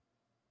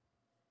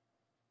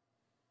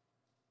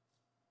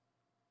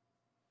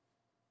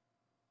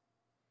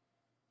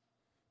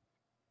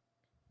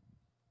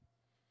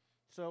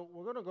So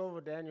we're going to go over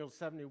Daniel's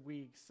 70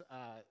 weeks.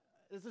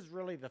 This is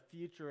really the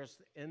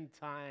futurist end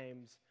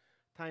times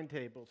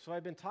timetable. So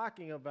I've been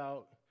talking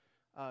about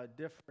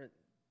different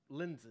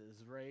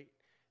lenses, right?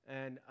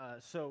 And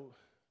so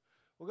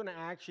we're going to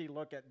actually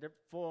look at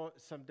for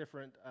some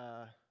different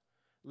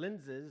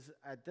lenses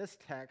at this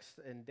text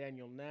in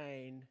Daniel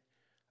 9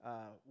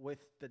 with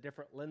the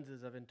different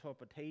lenses of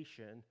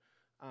interpretation.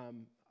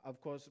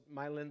 Of course,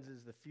 my lens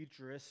is the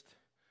futurist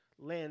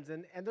lens,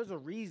 and there's a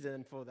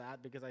reason for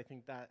that, because I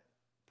think that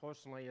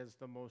personally is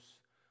the most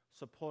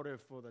supportive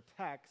for the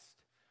text.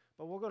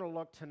 But we're going to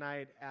look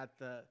tonight at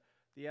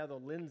the other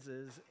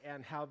lenses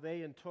and how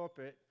they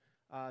interpret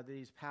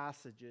these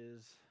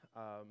passages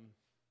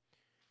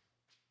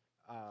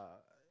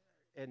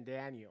in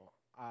Daniel.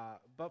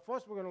 But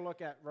first we're going to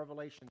look at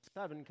Revelation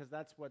 7, because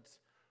that's what's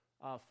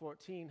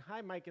 14. Hi,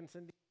 Mike and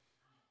Cindy.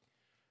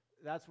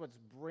 That's what's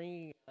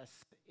bringing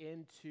us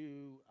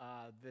into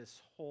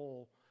this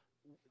whole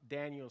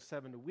Daniel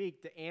 7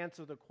 week to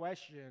answer the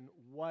question,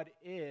 what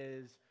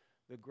is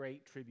the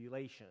Great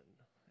Tribulation?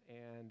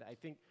 And I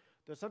think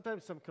there's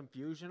sometimes some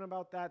confusion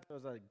about that.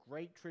 There's a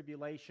Great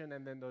Tribulation,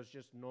 and then there's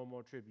just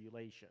normal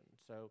tribulation.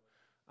 So,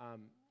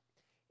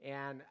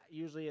 and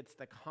usually it's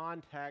the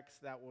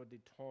context that will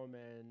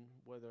determine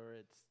whether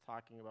it's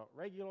talking about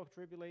regular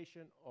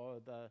tribulation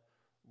or the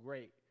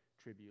Great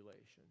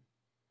Tribulation.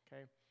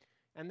 Okay?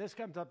 And this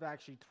comes up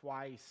actually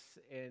twice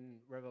in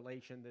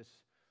Revelation,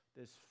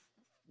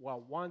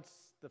 once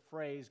the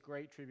phrase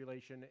Great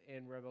Tribulation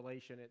in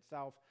Revelation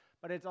itself,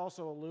 but it's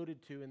also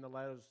alluded to in the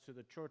letters to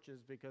the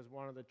churches, because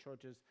one of the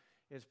churches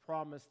is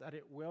promised that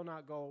it will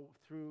not go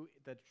through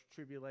the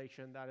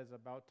tribulation that is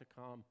about to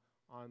come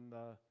on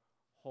the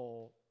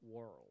whole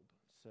world.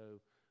 So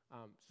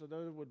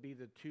those would be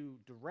the two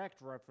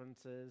direct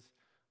references.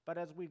 But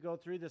as we go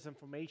through this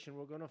information,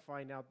 we're going to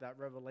find out that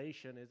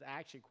Revelation is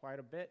actually quite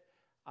a bit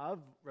of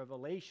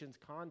Revelation's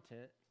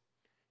content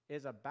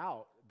is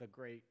about the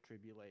Great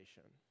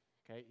Tribulation,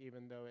 okay,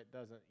 even though it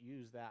doesn't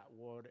use that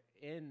word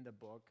in the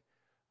book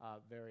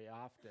very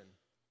often.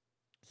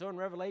 So in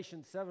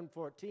Revelation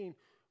 7:14,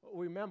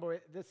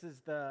 remember, this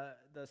is the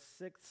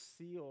sixth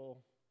seal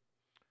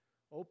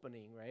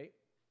opening, right?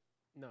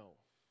 No,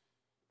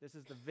 this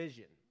is the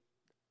vision.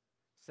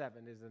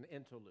 7 is an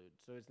interlude,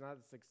 so it's not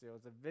the sixth seal,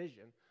 it's a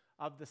vision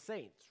of the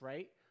saints,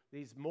 right?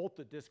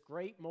 This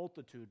great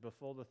multitude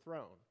before the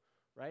throne,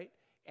 right?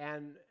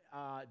 And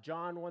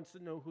John wants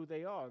to know who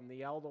they are, and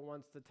the elder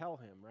wants to tell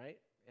him, right?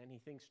 And he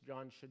thinks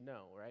John should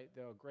know, right?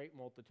 They're a great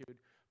multitude.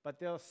 But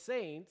they're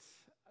saints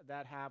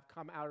that have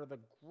come out of the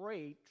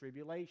Great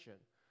Tribulation.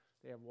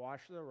 They have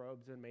washed their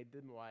robes and made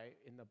them white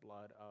in the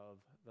blood of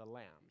the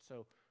Lamb.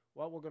 So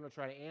what we're going to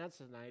try to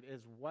answer tonight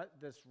is what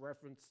this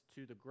reference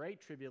to the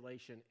Great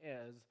Tribulation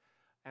is,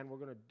 and we're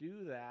going to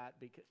do that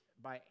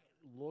by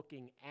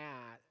looking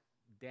at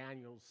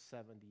Daniel's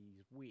 70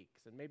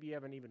 weeks. And maybe you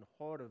haven't even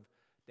heard of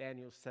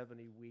Daniel's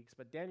 70 weeks,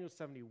 but Daniel's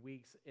 70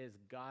 weeks is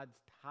God's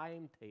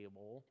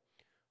timetable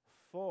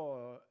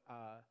for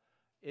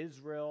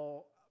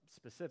Israel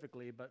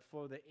specifically, but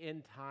for the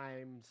end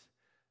times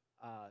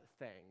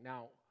thing.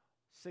 Now,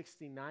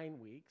 69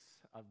 weeks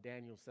of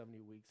Daniel's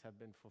 70 weeks have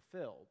been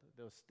fulfilled.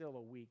 There's still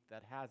a week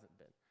that hasn't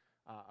been,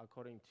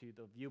 according to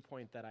the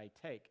viewpoint that I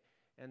take.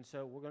 And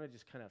so we're going to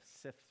just kind of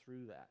sift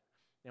through that.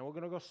 And we're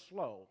going to go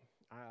slow.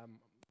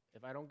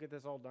 If I don't get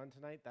this all done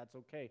tonight, that's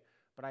okay.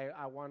 But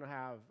I want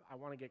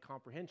to get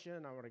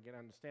comprehension. I want to get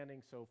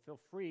understanding. So feel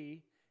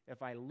free,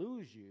 if I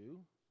lose you,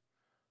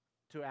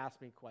 to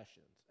ask me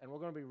questions. And we're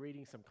going to be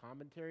reading some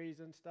commentaries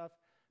and stuff,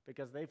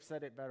 because they've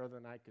said it better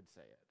than I could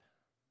say it.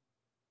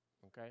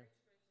 Okay?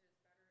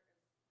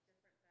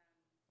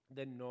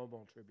 Than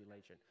normal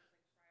tribulation.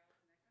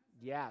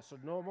 Yeah, so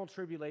normal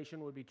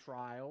tribulation would be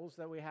trials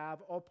that we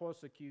have, or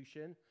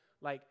persecution.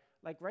 Like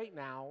right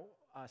now,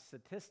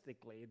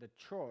 statistically, the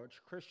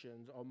church,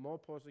 Christians, are more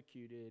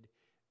persecuted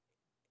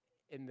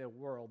in the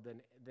world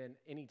than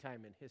any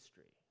time in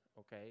history.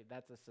 Okay?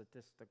 That's a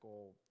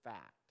statistical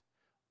fact.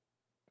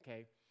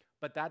 Okay?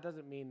 But that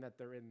doesn't mean that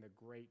they're in the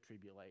Great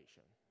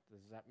Tribulation. Does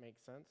that make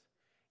sense?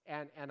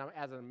 And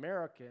as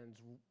Americans,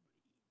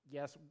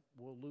 yes,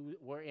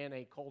 we're in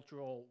a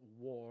cultural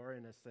war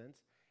in a sense,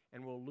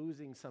 and we're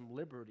losing some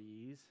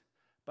liberties,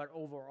 but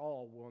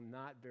overall we're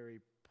not very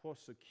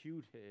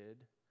persecuted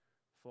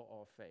for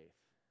our faith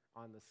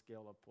on the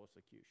scale of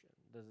persecution.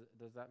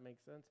 Does that make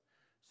sense?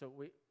 So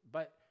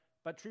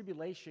but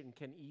tribulation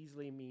can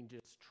easily mean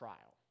just trial.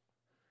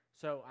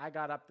 So I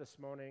got up this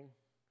morning,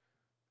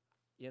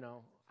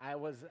 I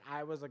was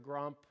a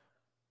grump.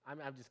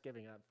 I'm just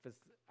giving up.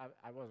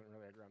 I wasn't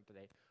really a grump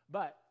today.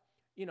 But,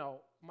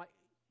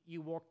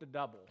 you worked a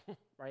double,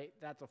 right?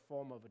 That's a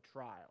form of a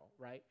trial,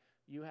 right?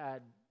 You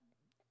had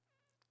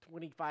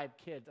 25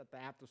 kids at the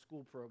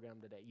after-school program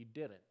today. You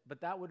didn't.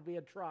 But that would be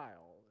a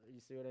trial. You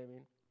see what I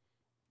mean?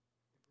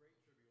 The Great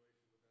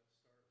Tribulation, would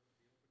that start with the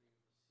opening of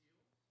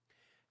the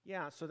seal?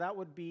 Yeah, so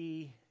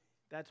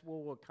that's where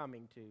we're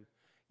coming to.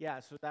 Yeah,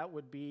 so that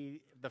would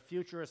be, the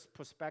futurist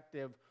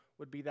perspective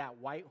would be that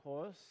white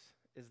horse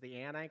is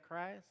the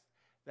Antichrist.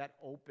 that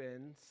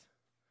opens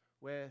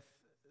with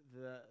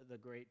the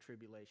Great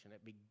Tribulation.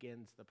 It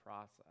begins the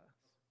process.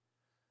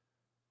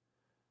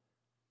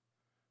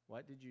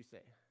 What did you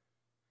say?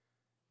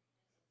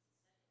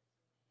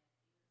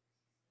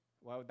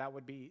 Well, that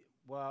would be,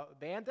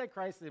 the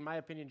Antichrist, in my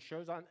opinion,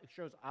 shows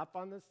up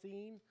on the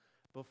scene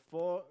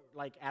before,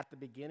 like at the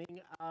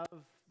beginning of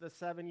the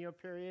 7-year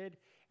period,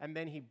 and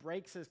then he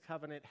breaks his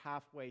covenant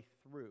halfway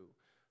through.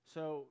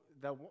 So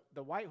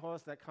the white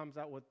horse that comes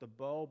out with the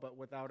bow, but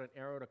without an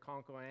arrow to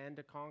conquer and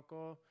to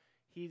conquer,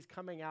 he's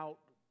coming out.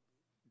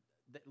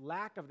 The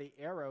lack of the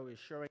arrow is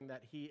showing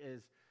that he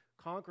is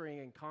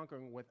conquering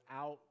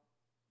without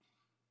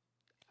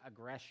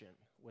aggression,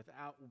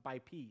 by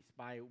peace,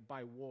 by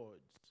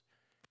words.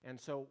 And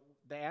so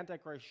the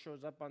Antichrist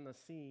shows up on the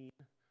scene,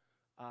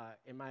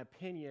 in my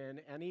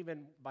opinion, and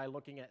even by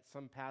looking at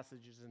some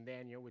passages in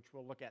Daniel, which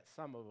we'll look at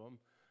some of them,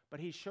 but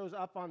he shows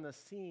up on the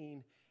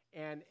scene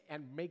and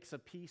makes a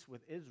peace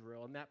with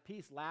Israel, and that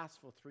peace lasts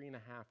for 3.5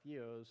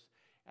 years,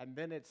 and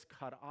then it's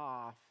cut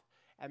off,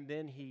 and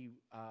then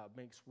he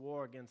makes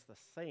war against the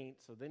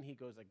saints, so then he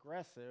goes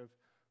aggressive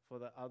for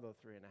the other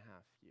 3.5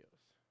 years.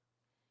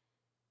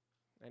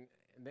 And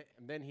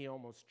then he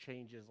almost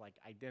changes like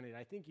identity.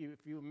 I think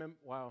if you remember,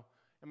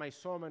 in my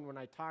sermon when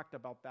I talked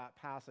about that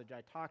passage,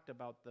 I talked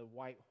about the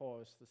white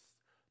horse,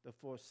 the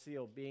fourth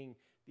seal being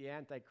the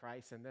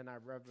Antichrist, and then I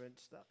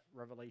referenced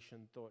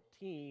Revelation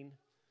 13,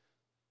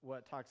 where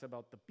it talks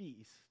about the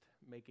beast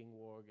making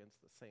war against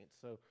the saints.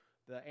 So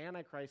the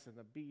Antichrist and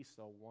the beast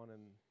are one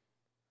and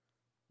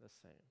the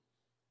same.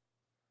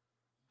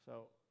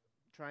 So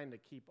trying to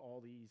keep all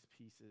these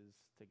pieces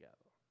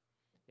together.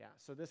 Yeah,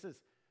 so this is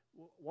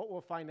what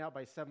we'll find out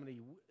by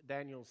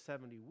Daniel's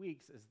 70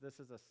 weeks is this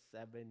is a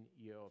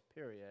 7-year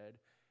period,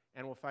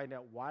 and we'll find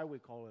out why we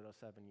call it a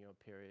 7-year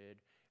period,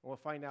 and we'll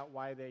find out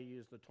why they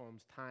use the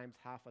terms times,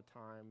 half a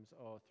times,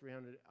 or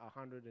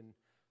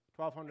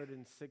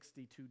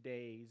 1,262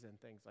 days, and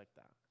things like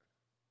that.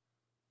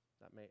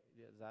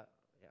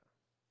 Yeah.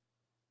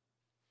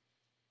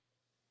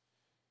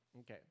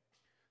 Okay,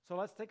 so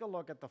let's take a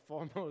look at the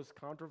four most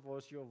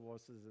controversial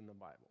verses in the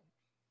Bible.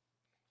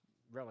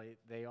 Really,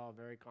 they are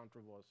very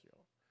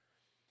controversial.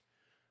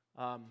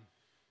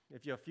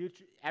 If your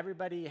future,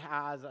 everybody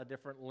has a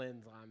different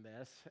lens on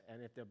this,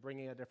 and if they're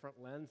bringing a different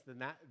lens,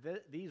 then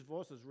these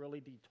verses really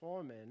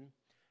determine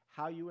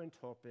how you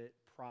interpret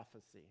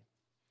prophecy.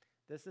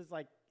 This is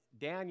like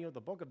Daniel,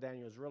 the book of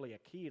Daniel is really a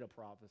key to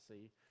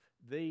prophecy.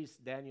 These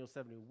Daniel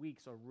 70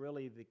 weeks are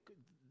really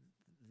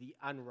the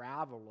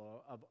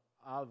unraveler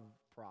of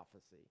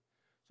prophecy.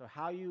 So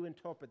how you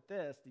interpret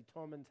this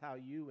determines how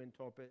you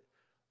interpret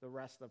the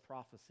rest of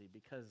prophecy,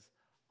 because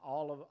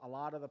a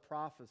lot of the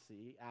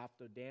prophecy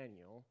after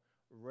Daniel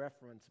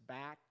reference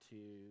back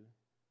to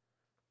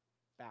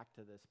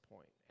this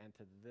point and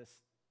to this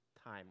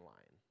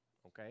timeline,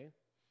 okay?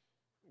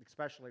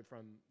 Especially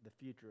from the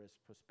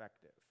futurist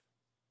perspective.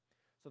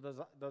 So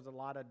there's a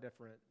lot of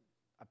different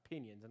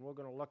opinions, and we're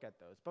going to look at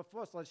those. But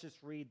first, let's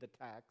just read the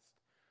text.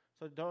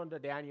 So turn to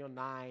Daniel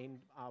 9,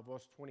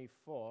 verse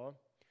 24.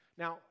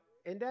 Now,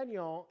 in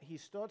Daniel, he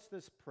starts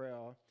this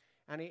prayer,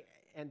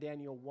 and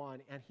Daniel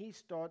 1, and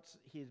he's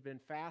been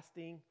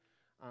fasting,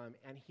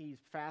 and he's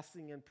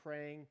fasting and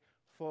praying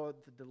for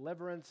the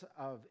deliverance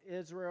of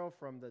Israel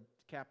from the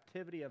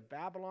captivity of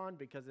Babylon,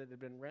 because it had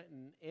been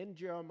written in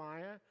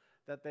Jeremiah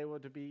that they were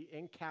to be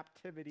in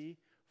captivity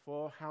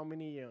for how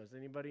many years?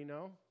 Anybody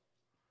know?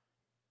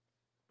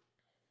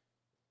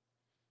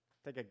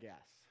 Take a guess.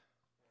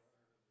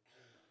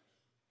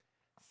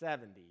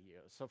 70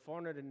 years. So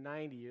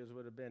 490 years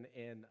would have been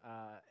in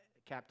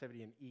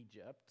captivity in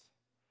Egypt.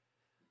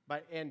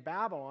 But in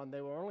Babylon,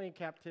 they were only in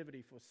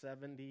captivity for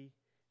 70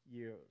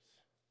 years.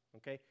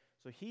 Okay?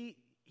 So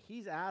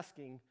he's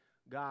asking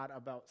God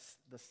about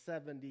the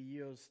 70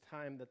 years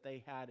time that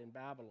they had in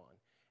Babylon.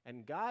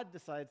 And God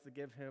decides to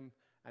give him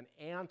an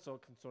answer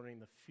concerning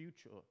the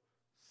future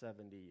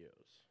 70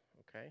 years.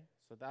 Okay?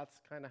 So that's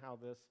kind of how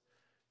this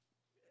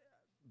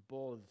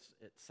builds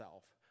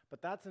itself.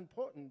 But that's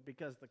important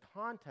because the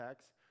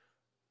context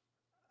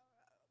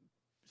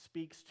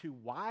speaks to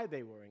why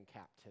they were in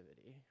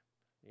captivity.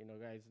 You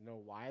guys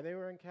know why they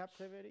were in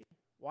captivity?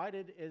 Why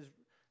did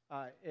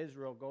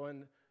Israel go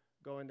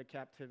into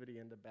captivity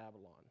into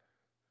Babylon?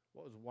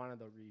 What was one of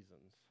the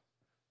reasons?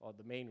 Well,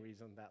 the main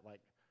reason that,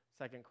 like,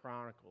 2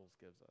 Chronicles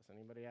gives us.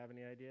 Anybody have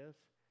any ideas?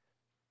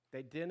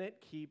 They didn't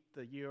keep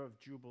the year of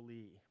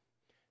Jubilee.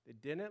 They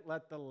didn't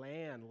let the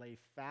land lay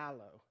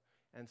fallow.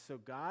 And so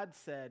God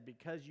said,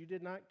 because you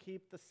did not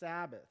keep the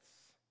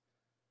Sabbaths,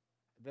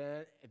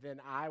 then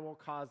I will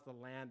cause the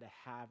land to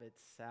have its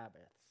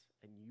Sabbaths,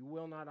 and you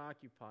will not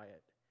occupy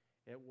it.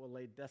 It will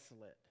lay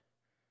desolate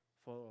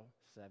for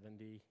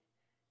 70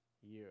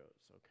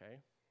 years,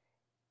 okay?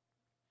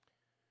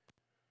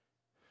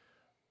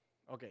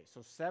 Okay,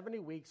 so 70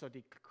 weeks are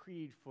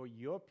decreed for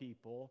your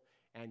people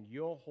and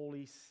your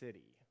holy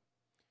city.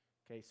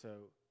 Okay,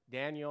 so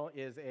Daniel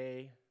is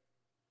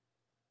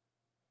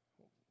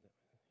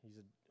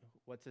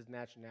what's his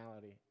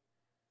nationality?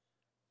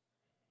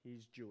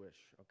 He's Jewish.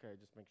 Okay,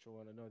 just make sure you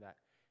want to know that.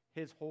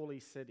 His holy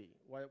city.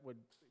 What would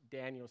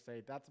Daniel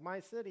say? That's my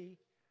city.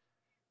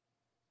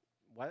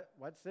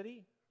 What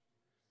city?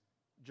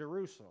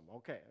 Jerusalem.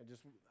 Okay,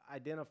 just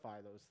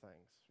identify those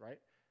things, right?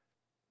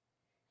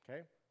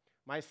 Okay,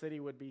 my city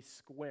would be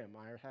Squim.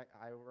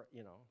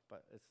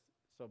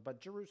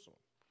 But Jerusalem.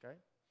 Okay.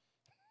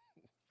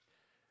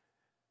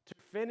 To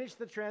finish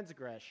the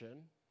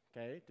transgression.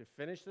 Okay, to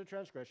finish the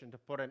transgression, to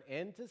put an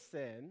end to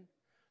sin.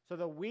 So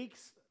the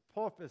week's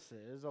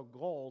purposes or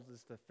goals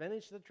is to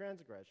finish the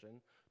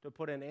transgression, to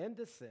put an end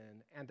to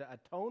sin, and to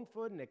atone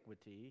for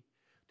iniquity,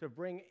 to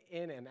bring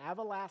in an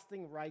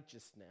everlasting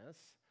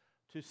righteousness,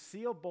 to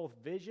seal both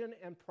vision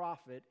and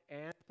prophet,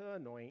 and to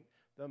anoint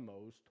the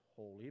most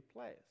holy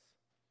place.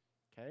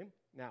 Okay?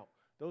 Now,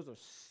 those are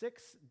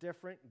 6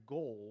 different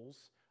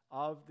goals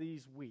of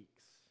these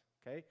weeks.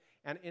 Okay?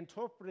 And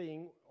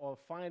interpreting or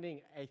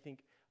finding, I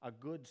think, a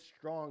good,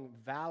 strong,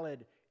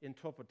 valid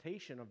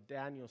interpretation of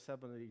Daniel's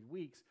 70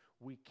 weeks,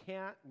 we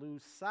can't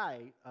lose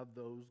sight of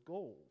those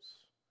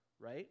goals,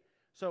 right?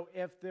 So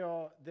if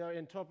their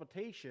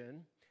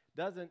interpretation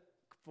doesn't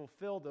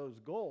fulfill those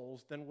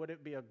goals, then would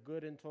it be a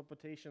good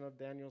interpretation of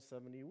Daniel's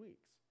 70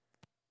 weeks?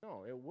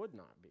 No, it would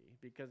not be,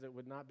 because it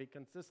would not be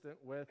consistent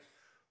with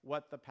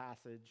what the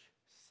passage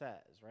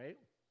says, right?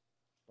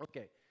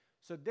 Okay,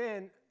 so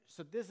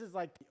this is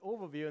like the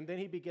overview, and then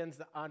he begins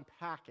to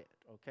unpack it,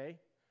 okay?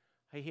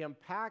 He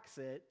unpacks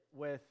it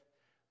with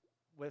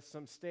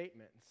some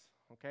statements,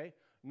 okay?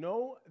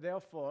 Know,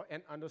 therefore,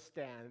 and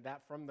understand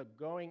that from the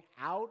going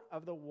out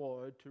of the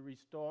word to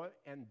restore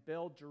and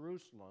build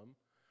Jerusalem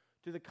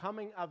to the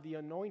coming of the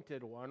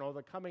anointed one, or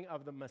the coming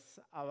of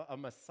a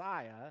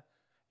Messiah,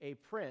 a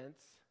prince,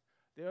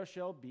 there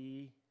shall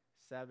be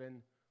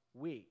 7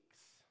 weeks,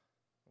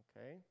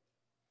 okay?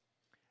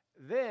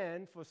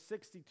 Then for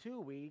 62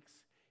 weeks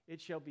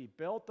it shall be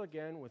built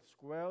again with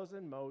squares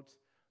and moats,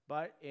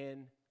 but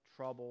in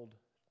troubled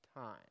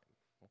time.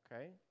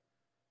 Okay?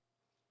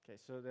 Okay,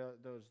 so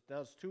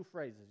those 2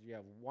 phrases. You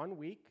have 1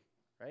 week,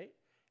 right?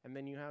 And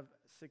then you have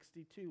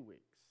 62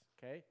 weeks.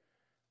 Okay?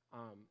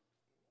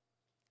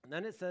 And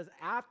then it says,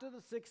 after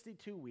the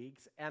 62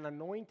 weeks, an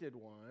anointed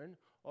one,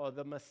 or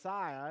the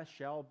Messiah,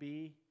 shall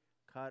be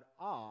cut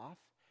off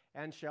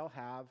and shall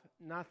have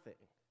nothing.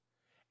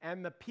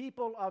 And the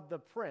people of the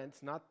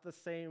prince, not the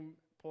same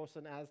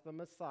person as the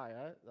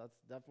Messiah, that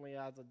definitely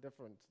has a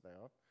difference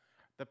there.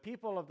 The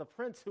people of the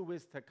prince who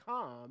is to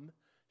come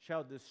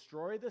shall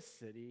destroy the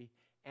city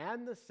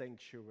and the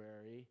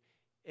sanctuary.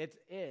 Its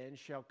end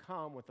shall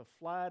come with a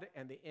flood,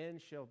 and the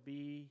end shall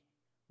be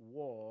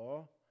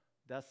war.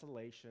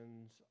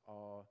 Desolations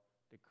are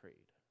decreed.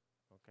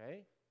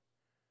 Okay?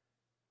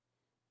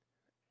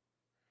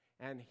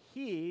 And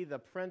he, the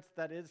prince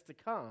that is to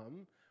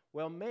come,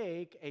 will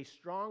make a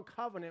strong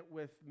covenant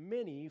with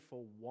many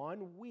for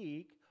 1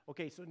 week.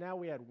 Okay, so now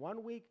we had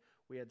 1 week,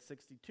 we had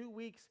 62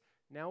 weeks,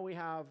 now we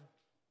have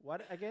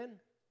what again?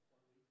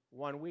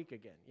 1 week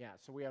again, yeah.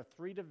 So we have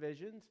 3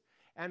 divisions,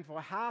 and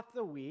for half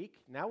the week,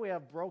 now we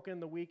have broken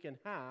the week in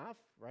half,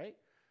 right?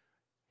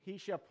 He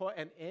shall put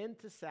an end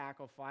to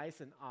sacrifice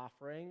and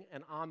offering,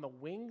 and on the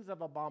wings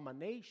of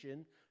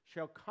abomination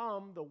shall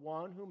come the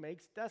one who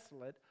makes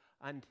desolate,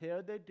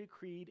 until the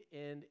decreed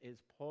end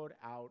is poured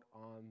out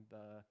on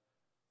the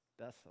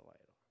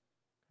desolator.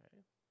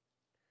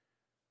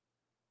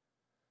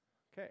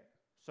 Okay,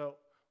 so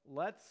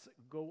let's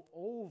go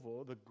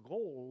over the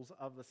goals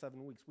of the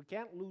 7 weeks. We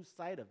can't lose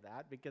sight of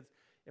that, because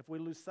if we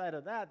lose sight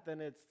of that,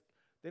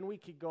 then we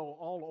could go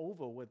all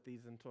over with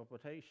these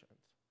interpretations,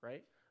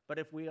 right? But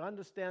if we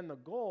understand the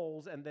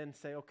goals and then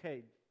say,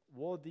 okay,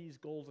 were these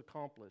goals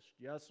accomplished,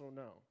 yes or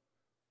no,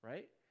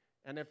 right?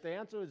 And if the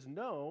answer is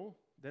no,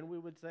 then we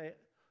would say,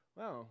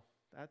 well,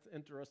 that's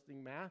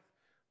interesting math,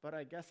 but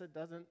I guess it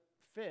doesn't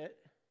fit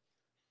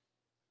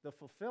the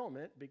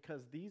fulfillment,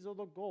 because these are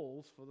the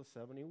goals for the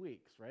 70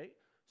 weeks, right?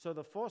 So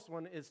the first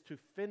one is to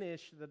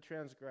finish the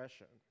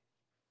transgression,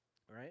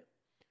 right?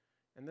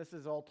 And this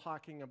is all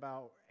talking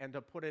about, and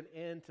to put an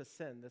end to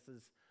sin. This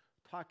is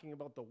talking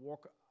about the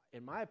work,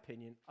 in my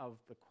opinion, of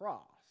the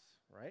cross,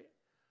 right?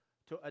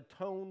 To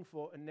atone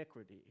for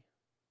iniquity,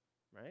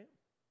 right?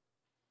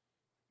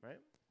 Right?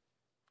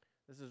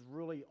 This is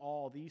really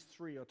all, these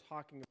 3 are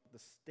talking about the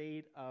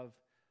state of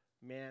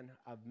man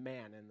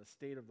and the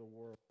state of the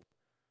world.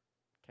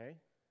 Okay?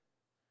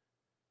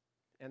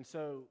 And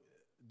so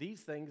these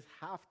things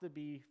have to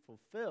be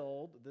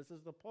fulfilled. This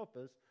is the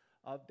purpose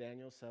of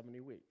Daniel's 70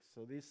 weeks.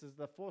 So this is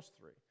the first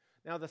 3.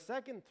 Now the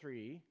second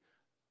 3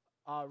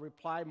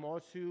 reply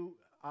more to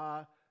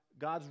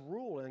God's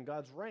rule and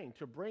God's reign,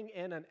 to bring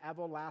in an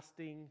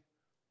everlasting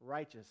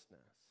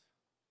righteousness.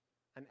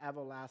 An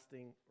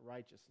everlasting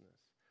righteousness.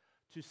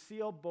 To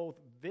seal both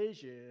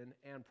vision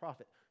and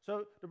prophet.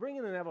 So to bring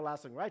in an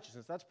everlasting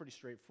righteousness, that's pretty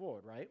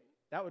straightforward, right?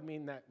 That would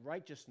mean that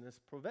righteousness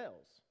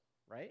prevails,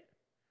 right?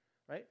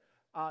 Right?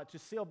 To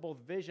seal both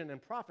vision and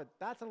prophet,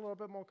 that's a little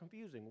bit more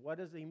confusing. What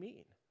does he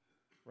mean,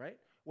 right?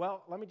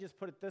 Well, let me just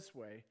put it this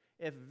way.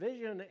 If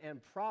vision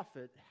and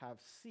prophet have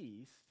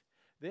ceased,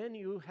 then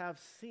you have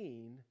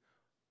seen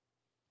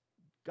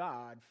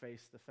God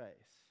face to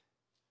face,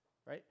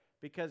 right?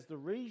 Because the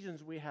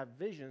reasons we have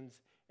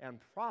visions and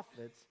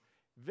prophets,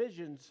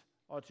 visions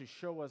are to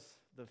show us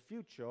the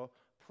future,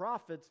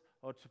 prophets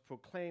are to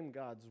proclaim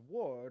God's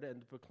word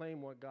and to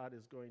proclaim what God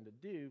is going to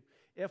do.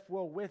 If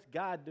we're with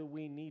God, do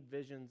we need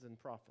visions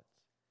and prophets?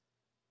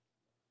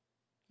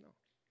 No.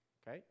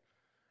 Okay?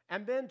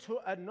 And then to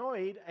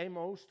anoint a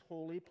most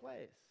holy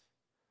place,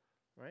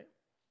 right?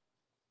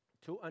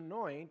 To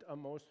anoint a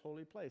most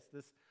holy place,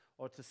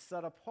 or to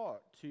set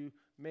apart, to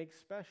make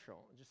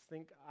special. Just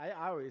think, I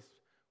always,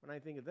 when I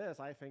think of this,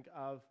 I think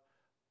of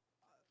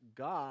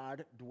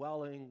God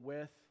dwelling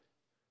with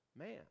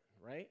man,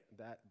 right?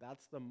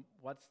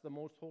 What's the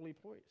most holy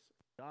place?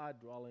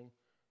 God dwelling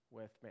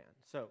with man.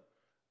 So,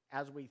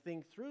 as we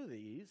think through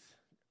these,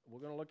 we're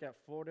going to look at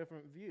 4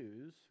 different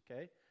views,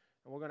 okay?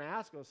 And we're going to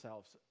ask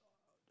ourselves,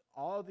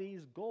 are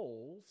these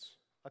goals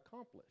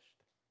accomplished?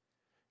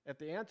 If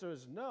the answer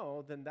is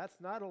no, then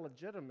that's not a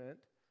legitimate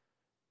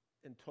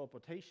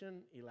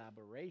interpretation,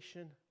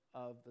 elaboration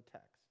of the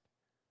text.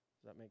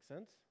 Does that make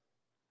sense?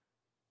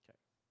 Okay.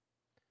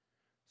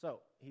 So,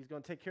 he's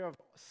going to take care of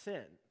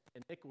sin,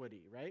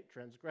 iniquity, right?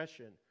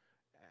 Transgression,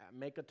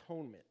 make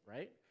atonement,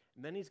 right?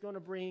 And then he's going to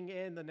bring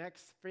in, the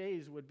next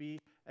phase would be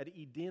an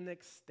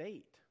Edenic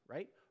state,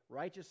 right?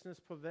 Righteousness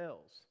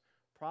prevails.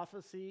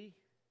 Prophecy,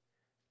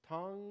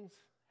 tongues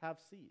have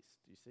ceased,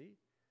 you see?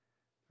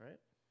 Right?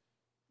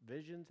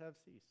 Visions have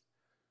ceased.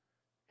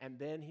 And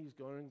then he's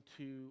going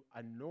to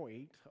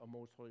anoint a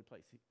most holy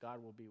place.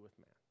 God will be with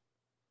man.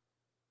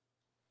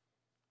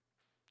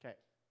 Okay.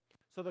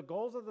 So the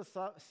goals of the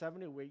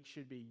 70 weeks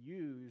should be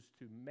used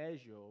to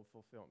measure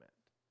fulfillment.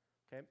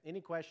 Okay?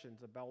 Any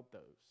questions about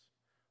those?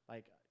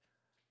 Like,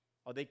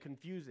 are they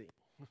confusing?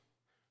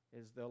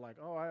 Is they're like,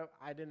 oh,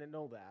 I didn't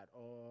know that.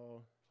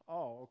 Or,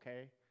 oh,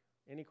 okay.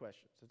 Any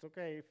questions? It's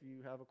okay if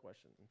you have a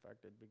question. In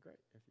fact, it'd be great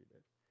if you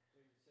did. So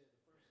you say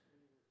the first 3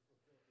 were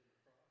fulfilled in the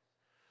cross?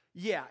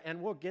 Yeah,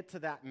 and we'll get to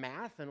that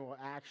math, and we'll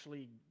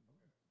actually,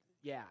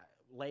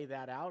 lay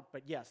that out.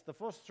 But yes, the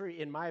first 3,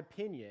 in my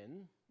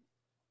opinion,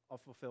 are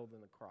fulfilled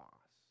in the cross.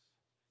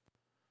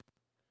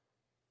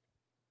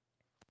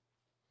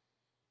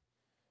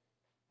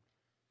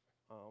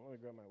 Let me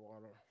grab my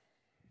water.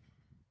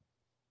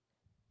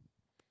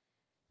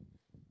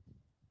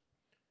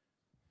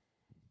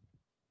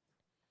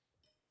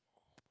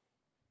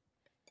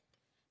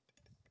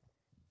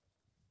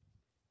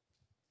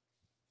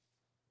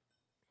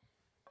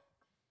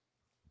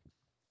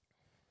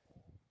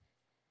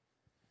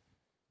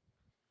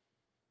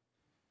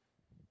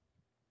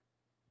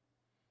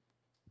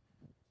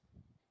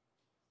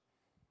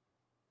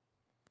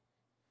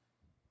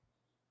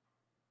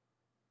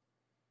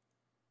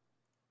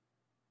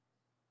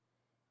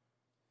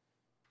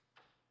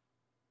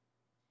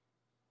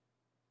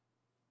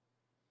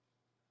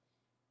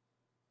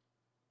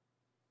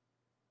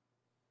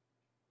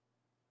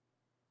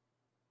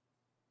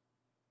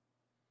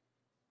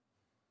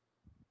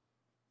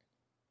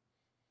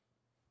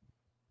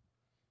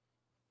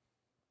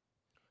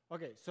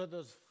 Okay, so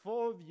there's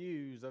 4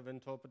 views of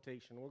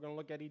interpretation. We're going to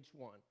look at each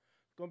one.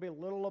 It's going to be a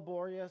little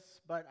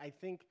laborious, but I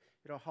think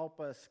it'll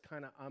help us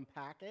kind of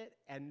unpack it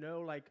and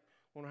know, like,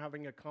 when we're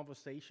having a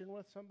conversation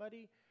with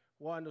somebody,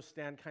 we'll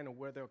understand kind of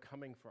where they're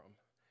coming from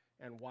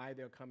and why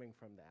they're coming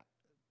from that.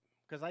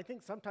 Because I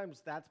think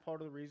sometimes that's part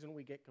of the reason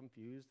we get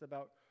confused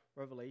about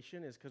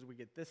Revelation is because we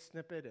get this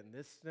snippet and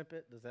this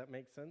snippet. Does that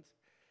make sense?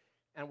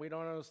 And we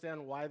don't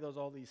understand why there's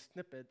all these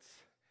snippets,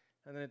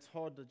 and then it's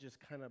hard to just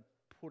kind of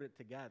put it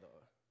together.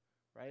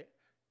 Right?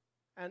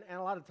 And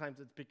a lot of times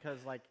it's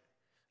because, like,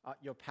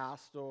 your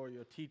pastor or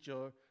your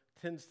teacher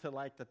tends to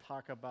like to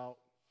talk about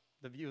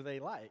the view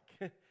they like.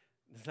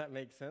 Does that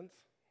make sense?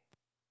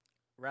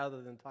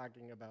 Rather than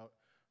talking about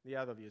the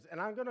other views. And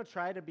I'm going to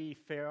try to be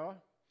fair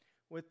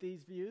with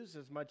these views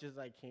as much as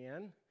I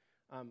can.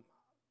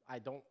 I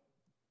don't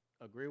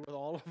agree with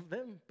all of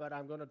them, but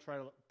I'm going to try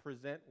to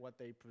present what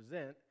they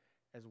present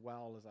as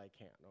well as I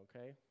can,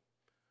 okay?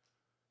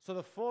 So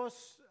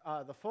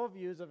the 4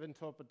 views of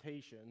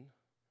interpretation,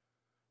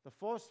 the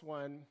first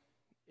one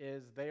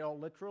is they are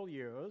literal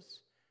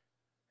years,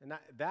 and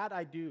that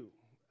I do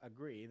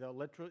agree. The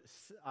literal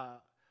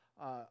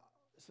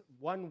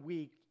 1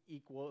 week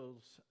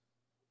equals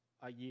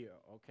a year.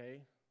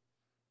 Okay,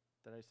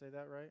 did I say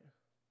that right?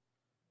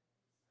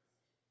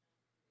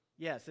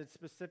 Yes, it's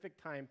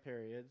specific time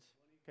periods.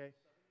 Okay,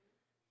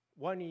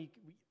 1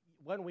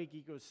 week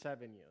equals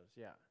 7 years.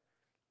 Yeah.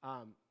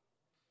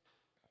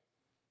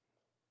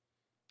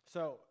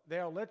 So they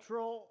are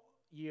literal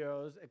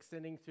years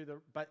extending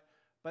through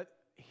but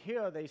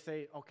here they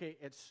say, okay,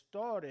 it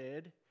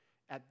started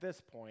at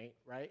this point,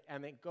 right?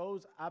 And it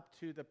goes up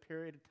to the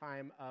period of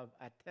time of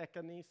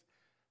Antigonus,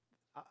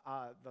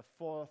 the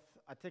 4th,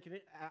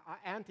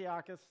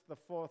 Antiochus, the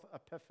 4th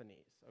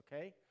Epiphanes,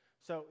 okay?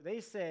 So they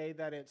say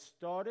that it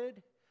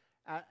started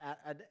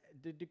at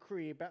the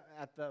decree,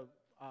 at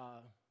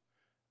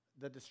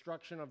the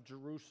destruction of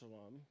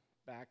Jerusalem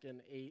back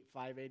in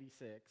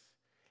 586,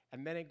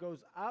 and then it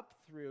goes up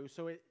through,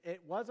 so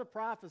it was a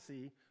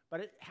prophecy,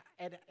 But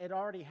it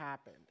already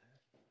happened.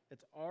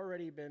 It's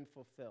already been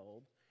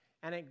fulfilled.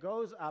 And it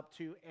goes up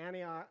to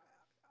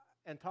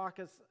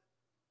Antiochus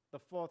the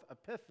fourth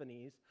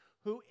Epiphanes,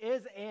 who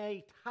is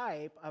a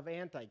type of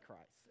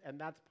Antichrist. And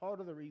that's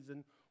part of the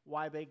reason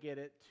why they get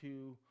it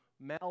to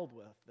meld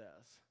with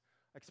this,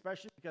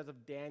 especially because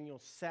of Daniel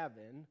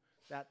 7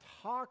 that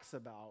talks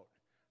about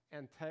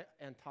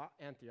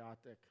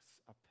Antiochus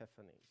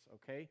Epiphanes,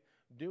 okay?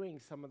 Doing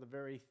some of the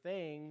very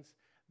things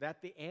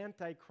that the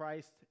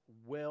Antichrist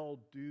will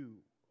do,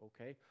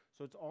 okay?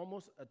 So it's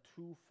almost a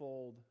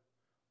twofold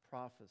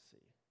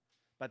prophecy.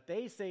 But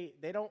they say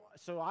they don't,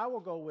 so I will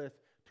go with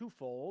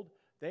twofold.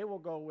 They will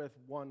go with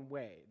one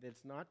way.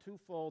 It's not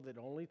twofold. It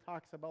only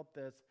talks about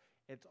this.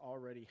 It's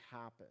already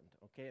happened,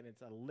 okay? And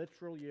it's a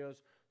literal years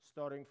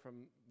starting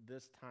from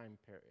this time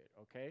period,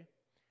 okay?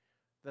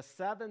 The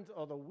sevens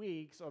or the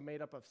weeks are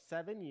made up of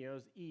 7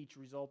 years each,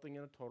 resulting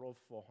in a total of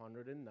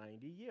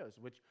 490 years,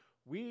 which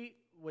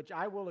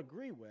I will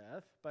agree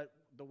with, but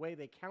the way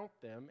they count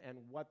them and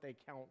what they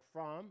count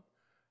from,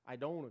 I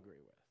don't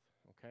agree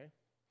with, okay?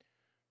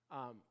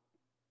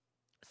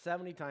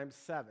 70 times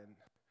 7.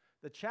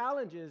 The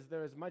challenge is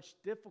there is much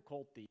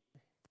difficulty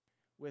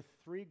with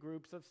 3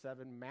 groups of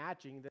 7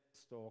 matching the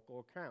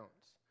historical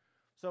accounts.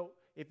 So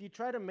if you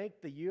try to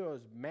make the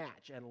years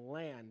match and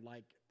land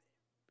like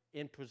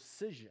in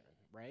precision,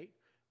 right,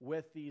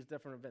 with these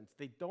different events,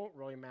 they don't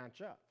really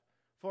match up.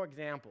 For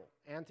example,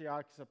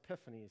 Antiochus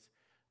Epiphanes,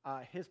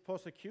 his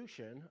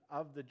persecution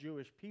of the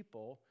Jewish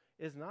people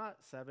is not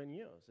 7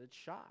 years. It's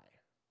shy.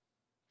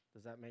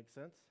 Does that make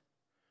sense?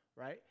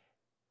 Right?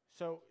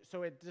 So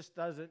it just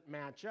doesn't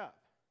match up.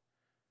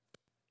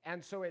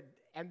 And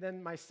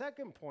then my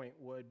second point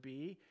would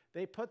be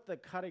they put the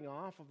cutting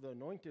off of the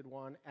anointed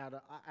one at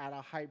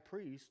a high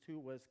priest who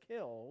was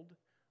killed,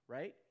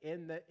 right,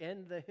 in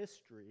the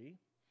history.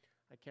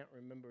 I can't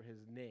remember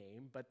his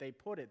name, but they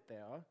put it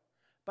there.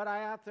 But I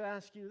have to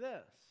ask you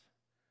this,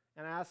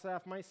 and I have to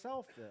ask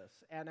myself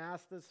this, and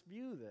ask this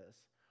view this.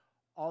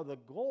 Are the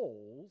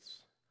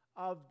goals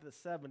of the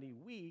 70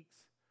 weeks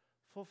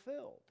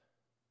fulfilled?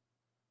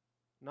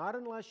 Not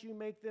unless you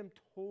make them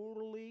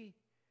totally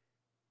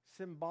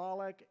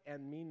symbolic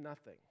and mean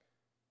nothing,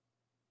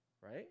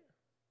 right?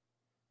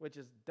 Which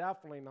is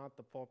definitely not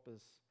the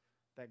purpose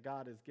that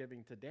God is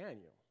giving to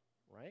Daniel,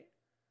 right?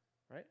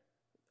 Right?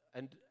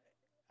 And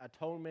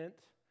atonement,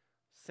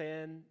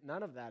 sin,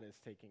 none of that is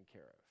taken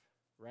care of,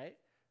 right?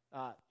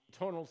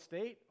 Eternal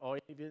state, or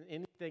even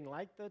anything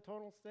like the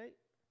eternal state,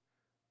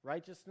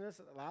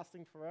 righteousness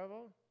lasting forever.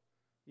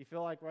 You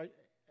feel like, right?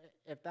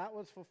 If that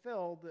was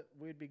fulfilled,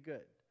 we'd be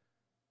good.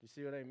 Do you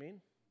see what I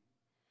mean?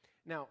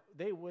 Now,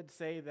 they would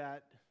say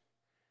that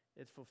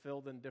it's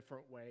fulfilled in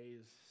different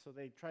ways, so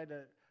they try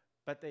to,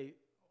 but they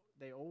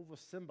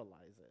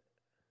over-symbolize it,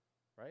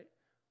 right?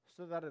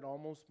 So that it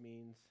almost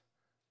means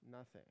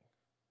nothing,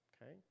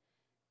 okay?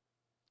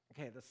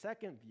 Okay, the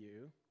second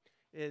view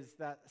is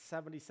that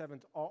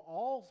 77s are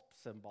all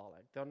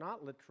symbolic. They're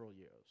not literal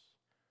years,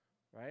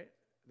 right?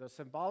 They're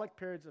symbolic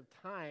periods of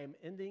time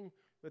ending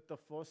with the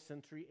 4th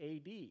century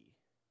AD,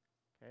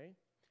 okay?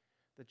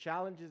 The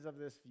challenges of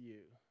this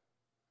view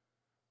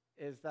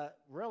is that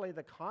really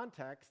the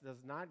context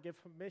does not give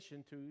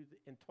permission to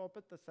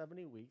interpret the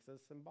 70 weeks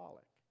as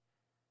symbolic.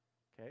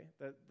 Okay?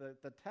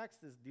 The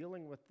text is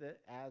dealing with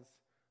it as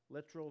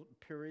literal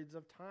periods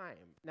of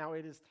time. Now,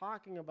 it is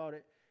talking about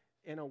it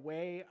in a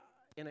way,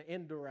 in an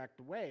indirect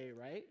way,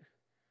 right?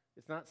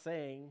 It's not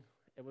saying,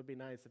 it would be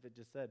nice if it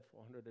just said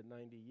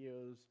 490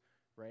 years,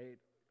 right?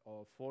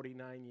 Or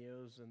 49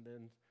 years, and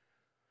then,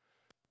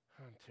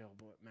 I'm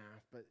terrible at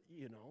math, but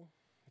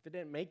if it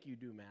didn't make you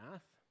do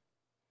math,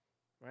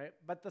 right?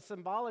 But the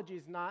symbology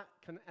is not,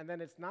 and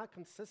then it's not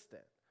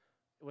consistent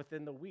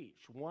within the week.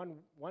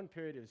 One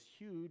period is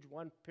huge,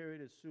 one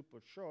period is super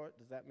short.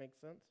 Does that make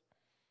sense?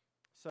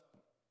 So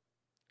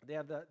they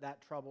have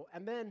that trouble.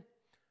 And then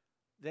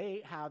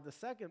they have the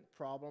second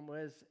problem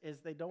is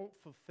they don't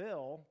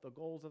fulfill the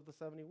goals of the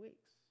 70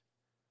 weeks.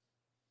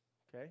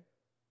 Okay?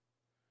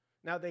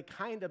 Now they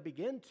kind of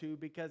begin to,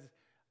 because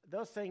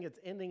they're saying it's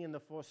ending in the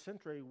 4th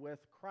century with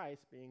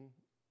Christ being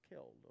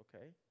killed,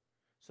 okay?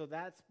 So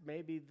that's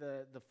maybe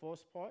the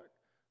first part,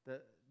 the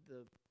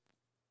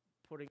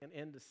putting an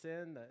end to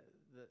sin,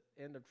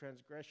 the end of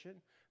transgression.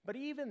 But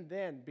even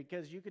then,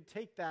 because you could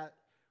take that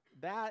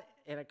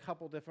in a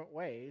couple different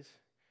ways,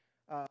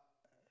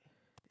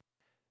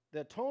 the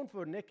atone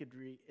for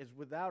iniquity is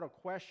without a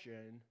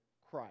question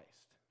Christ,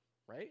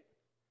 right?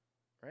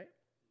 Right?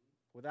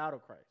 Without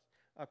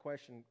a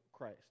question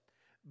Christ.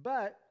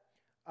 But,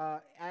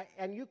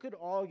 and you could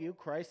argue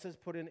Christ has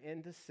put an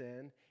end to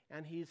sin,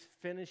 and he's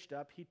finished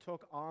up. He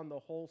took on the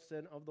whole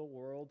sin of the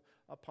world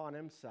upon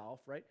himself,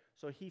 right?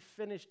 So he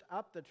finished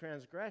up the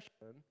transgression.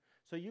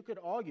 So you could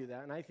argue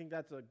that, and I think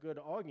that's a good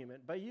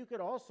argument. But you could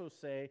also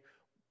say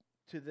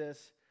to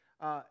this,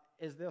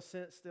 is there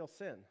still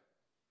sin?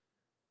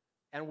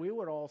 And we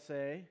would all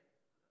say,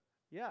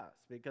 yes,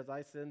 because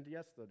I sinned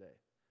yesterday,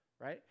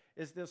 right?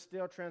 Is there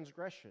still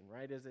transgression,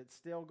 right? Is it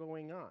still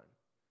going on?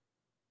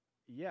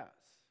 Yes,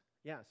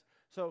 yes.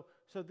 So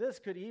this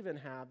could even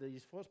have,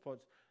 these first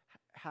parts,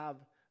 have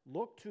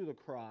looked to the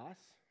cross,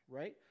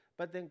 right?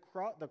 But then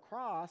the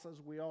cross,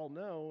 as we all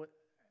know,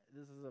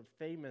 this is a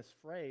famous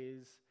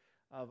phrase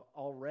of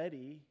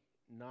already,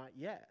 not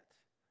yet,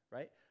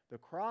 right? The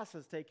cross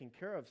has taken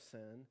care of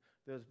sin.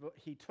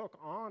 He took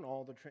on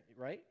all the,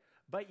 right?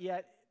 But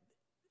yet,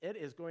 it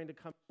is going to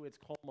come to its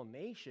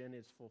culmination,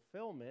 its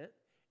fulfillment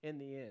in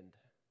the end.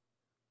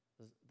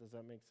 Does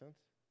that make sense?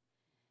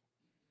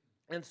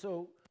 And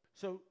so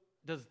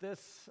does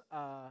this,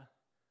 wow,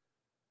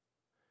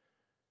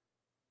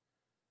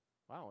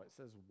 it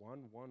says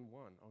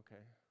 111.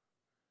 Okay.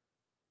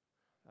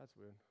 That's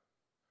weird.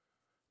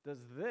 Does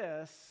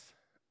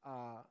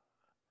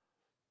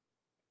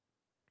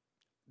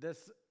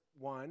this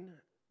one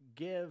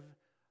give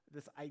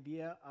this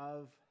idea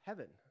of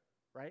heaven,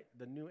 right?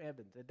 The new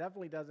heavens. It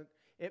definitely doesn't.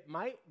 It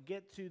might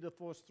get to the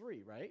first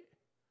three, right?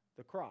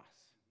 The cross,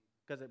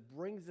 because it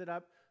brings it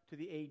up to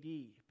the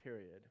AD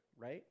period,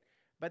 right?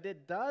 But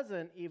it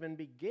doesn't even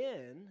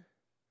begin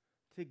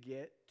to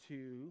get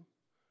to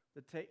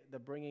the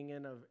bringing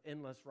in of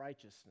endless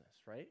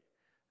righteousness, right?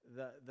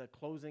 The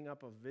closing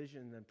up of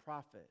vision and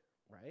prophet,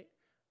 right?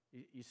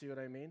 You see what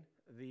I mean?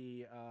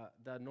 The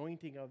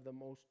anointing of the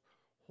most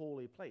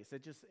holy place.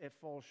 It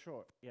falls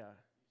short. Yeah.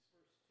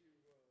 These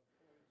first 2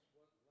 points,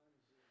 what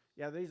lenses?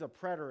 Yeah, these are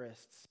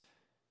preterists.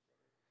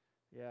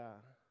 Yeah.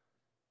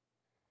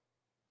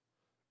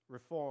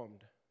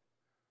 Reformed.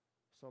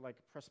 So like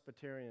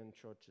Presbyterian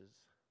churches.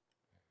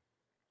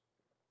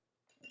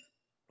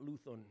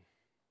 Lutheran.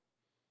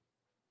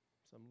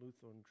 Some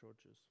Lutheran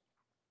churches.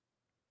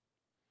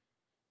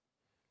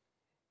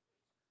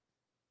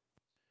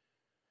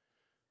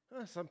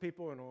 Some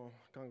people in a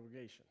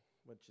congregation,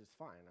 which is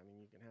fine. I mean,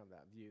 you can have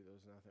that view.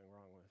 There's nothing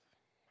wrong with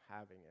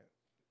having it.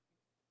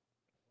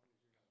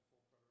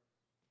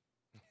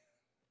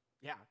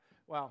 Yeah,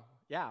 well,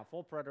 yeah,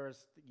 full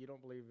preterist, you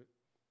don't believe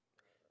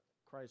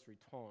Christ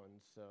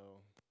returns,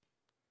 so,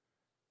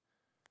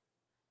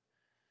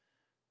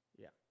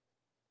 yeah.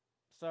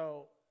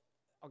 So,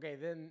 okay,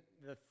 then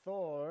the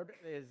third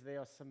is there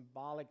are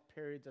symbolic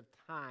periods of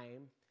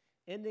time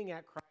ending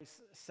at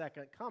Christ's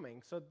second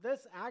coming. So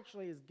this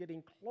actually is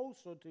getting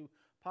closer to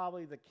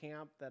probably the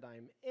camp that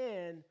I'm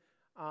in.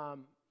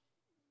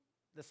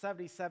 The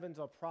 77s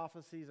are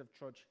prophecies of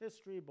church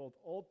history, both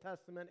Old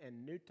Testament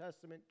and New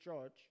Testament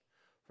church,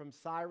 from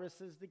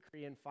Cyrus's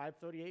decree in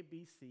 538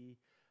 BC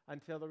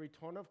until the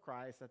return of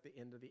Christ at the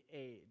end of the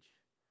age.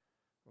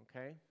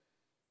 Okay?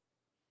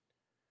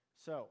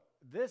 So,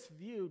 this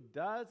view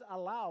does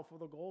allow for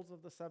the goals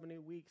of the 70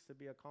 weeks to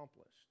be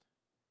accomplished.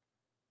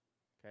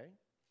 Okay?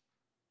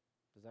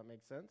 Does that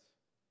make sense?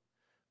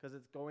 Because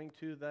it's going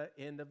to the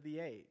end of the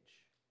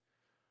age,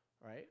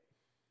 right?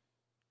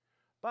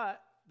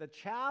 But the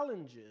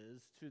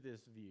challenges to this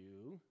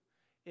view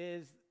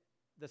is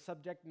the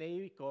subject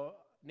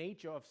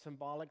nature of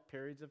symbolic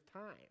periods of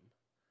time.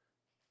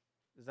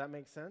 Does that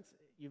make sense?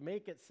 You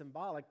make it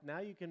symbolic, now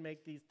you can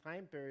make these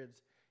time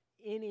periods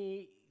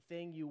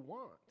anything you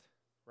want,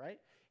 right?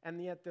 And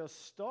yet they're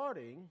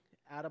starting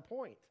at a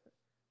point.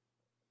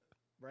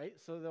 Right?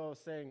 So they're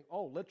saying,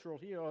 oh, literal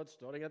here, it's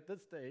starting at this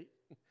date,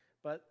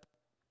 but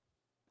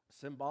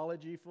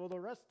symbology for the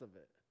rest of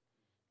it,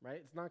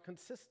 right? It's not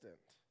consistent.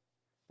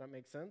 Does that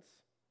make sense?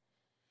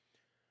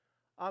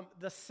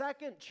 The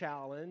second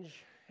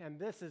challenge, and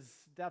this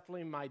is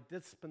definitely my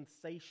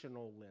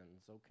dispensational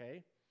lens,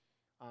 okay?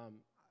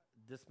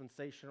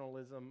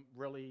 Dispensationalism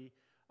really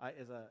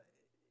is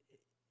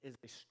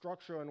a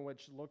structure in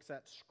which looks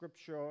at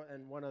Scripture,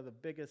 and one of the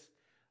biggest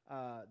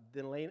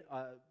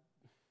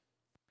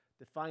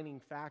defining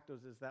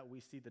factors is that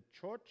we see the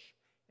church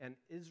and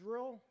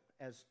Israel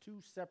as two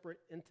separate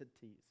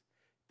entities.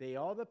 They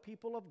are the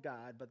people of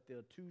God, but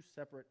they're two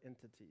separate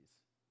entities.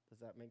 Does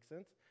that make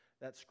sense?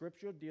 That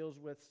Scripture deals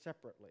with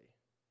separately.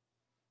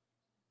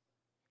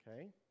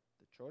 Okay?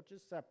 The church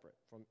is separate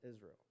from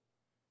Israel.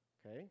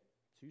 Okay?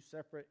 Two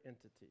separate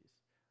entities.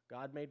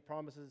 God made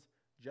promises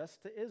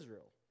just to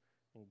Israel,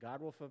 and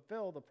God will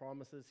fulfill the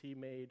promises he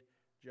made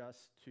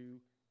just to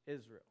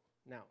Israel.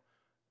 Now,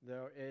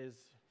 there is,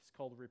 it's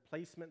called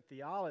replacement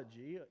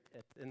theology.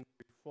 It's in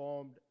the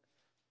Reformed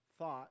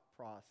thought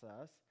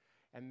process,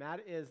 and that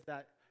is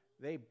that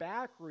they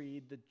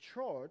backread the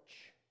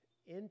church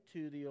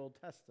into the Old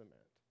Testament.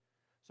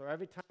 So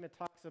every time it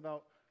talks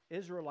about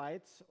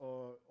Israelites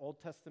or Old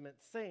Testament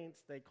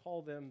saints, they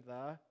call them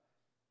the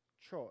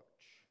church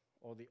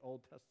or the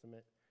Old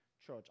Testament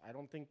church. I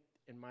don't think,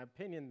 in my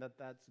opinion, that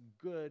that's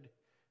good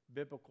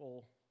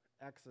biblical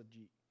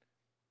exegete.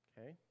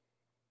 Okay?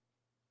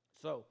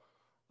 So,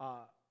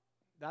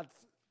 that's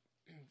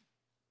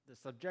the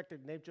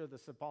subjective nature of the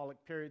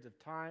symbolic periods of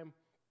time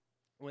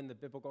when the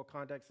biblical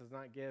context does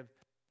not give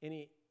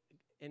any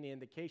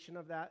indication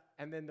of that.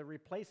 And then the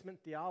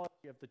replacement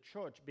theology of the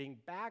church being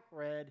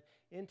back-read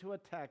into a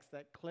text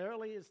that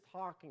clearly is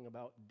talking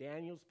about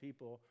Daniel's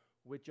people,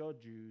 which are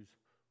Jews,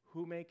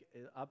 who make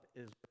up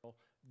Israel,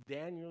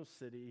 Daniel's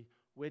city,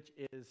 which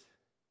is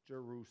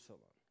Jerusalem.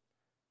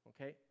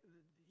 Okay?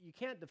 You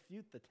can't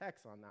defute the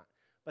text on that.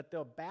 but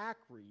they're back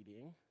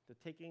reading. They're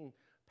taking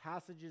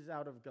passages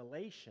out of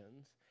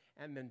Galatians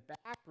and then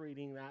back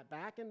reading that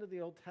back into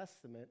the Old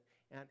Testament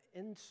and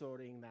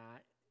inserting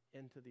that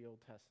into the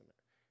Old Testament.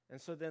 And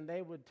so then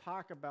they would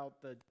talk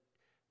about the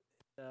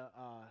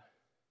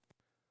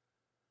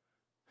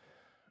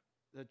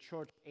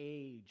church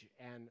age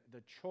and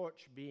the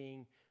church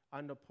being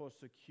under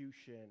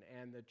persecution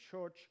and the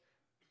church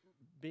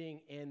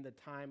being in the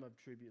time of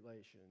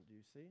tribulation. Do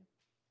you see?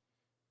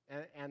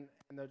 And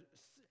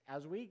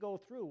as we go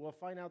through, we'll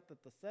find out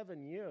that the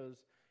 7 years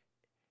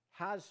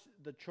has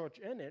the church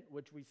in it,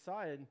 which we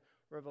saw in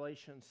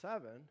Revelation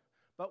 7.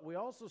 But we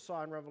also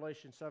saw in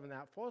Revelation 7,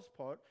 that first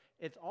part,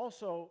 it's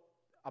also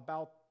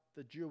about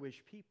the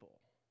Jewish people.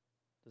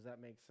 Does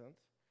that make sense?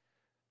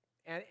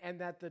 And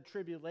that the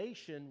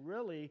tribulation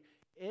really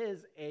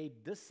is a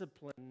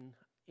disciplining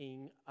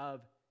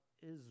of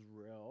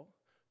Israel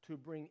to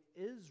bring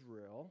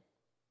Israel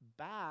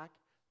back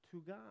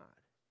to God.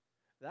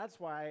 That's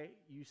why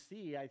you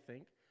see, I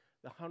think,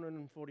 the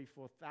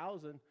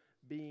 144,000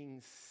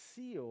 being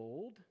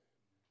sealed,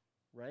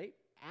 right,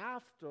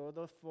 after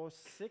the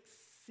first 6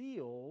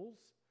 seals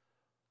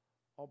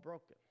are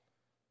broken.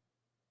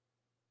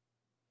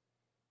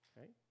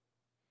 Okay?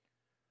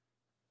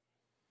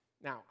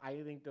 Now,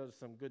 I think there's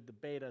some good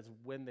debate as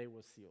when they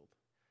were sealed.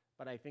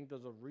 But I think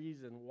there's a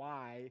reason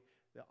why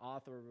the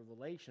author of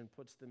Revelation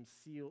puts them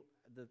sealed,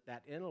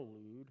 that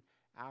interlude,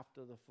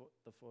 after the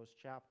first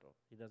chapter.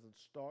 He doesn't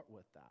start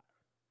with that.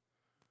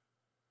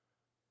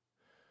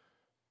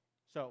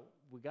 So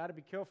we got to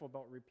be careful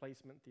about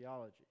replacement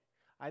theology.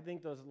 I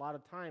think there's a lot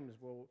of times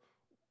where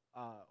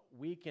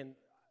we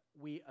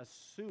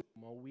assume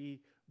or we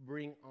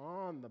bring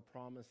on the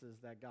promises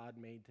that God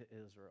made to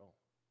Israel,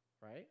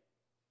 right?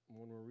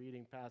 When we're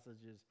reading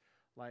passages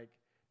like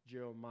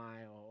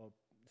Jeremiah or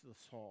the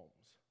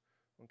Psalms,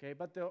 okay?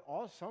 But there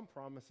are some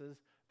promises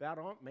that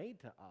aren't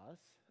made to us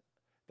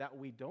that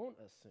we don't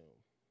assume.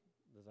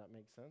 Does that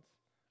make sense?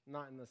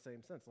 Not in the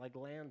same sense, like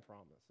land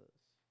promises,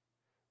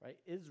 right?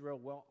 Israel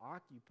will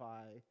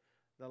occupy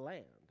the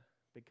land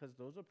because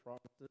those are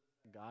promises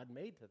God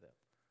made to them.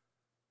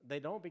 They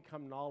don't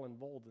become null and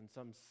void in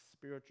some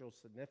spiritual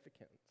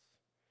significance,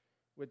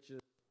 which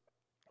is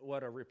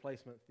what a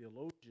replacement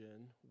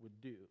theologian would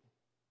do.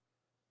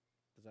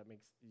 Does that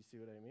make sense? You see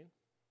what I mean?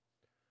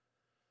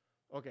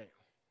 Okay.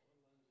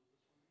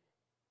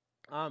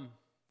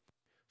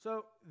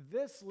 So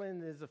this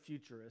lens is a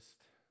futurist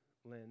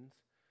lens,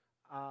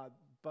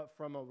 but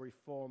from a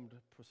reformed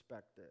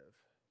perspective.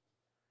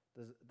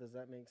 Does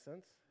that make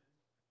sense?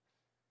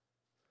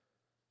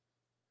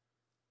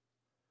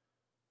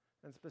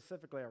 And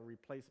specifically a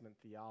replacement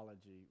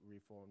theology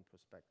reformed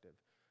perspective.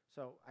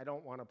 So I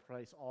don't want to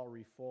place all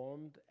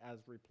reformed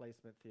as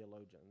replacement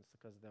theologians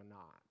because they're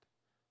not.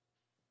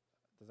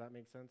 Does that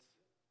make sense?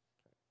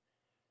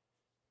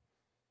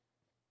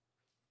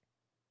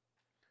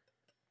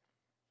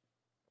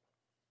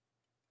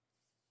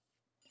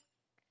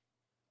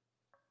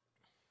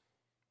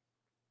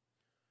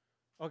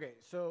 Okay,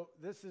 so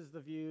this is the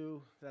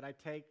view that I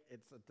take.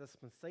 It's a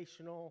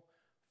dispensational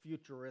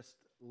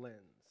futurist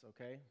lens,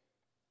 okay?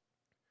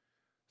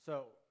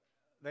 So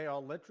they are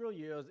literal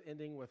years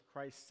ending with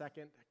Christ's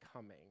second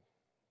coming,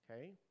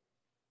 okay?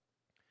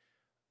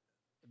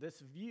 This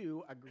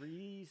view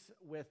agrees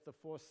with the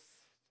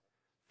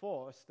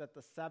force that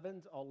the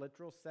sevens are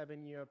literal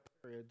 7-year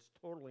periods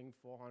totaling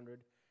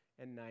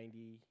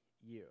 490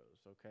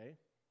 years, okay?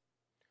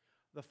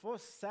 The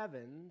first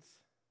sevens,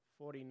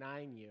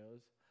 49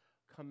 years,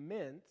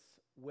 commence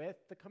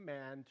with the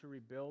command to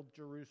rebuild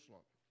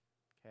Jerusalem,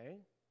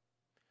 okay?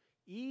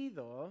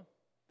 Either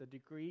the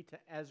decree to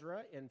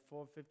Ezra in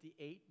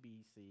 458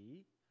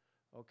 BC,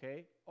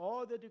 okay,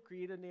 or the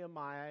decree to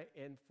Nehemiah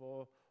in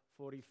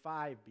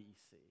 445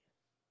 BC,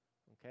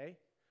 okay?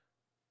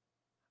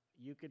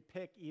 You could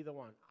pick either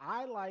one.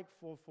 I like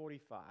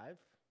 445,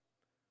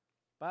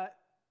 but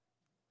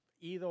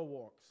either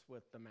works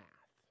with the math,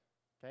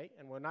 okay?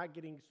 And we're not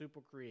getting super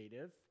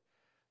creative.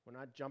 We're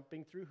not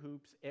jumping through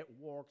hoops. It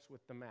works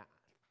with the math.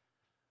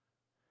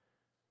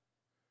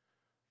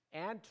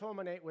 And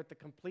terminate with the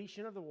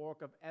completion of the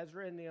work of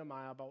Ezra and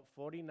Nehemiah about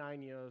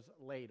 49 years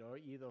later,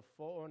 either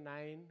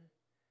 409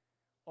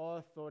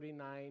 or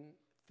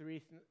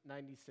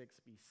 396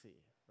 BC,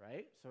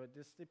 right? So it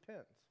just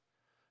depends.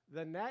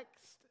 The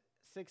next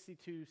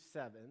 62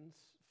 sevens,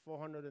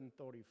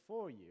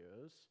 434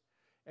 years,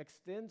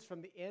 extends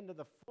from the end of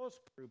the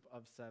first group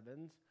of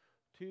sevens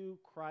to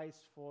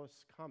Christ's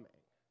first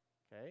coming,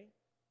 okay?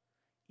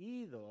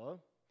 Either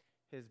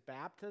his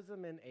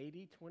baptism in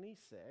AD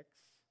 26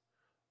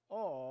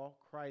 or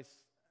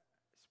Christ's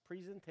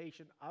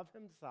presentation of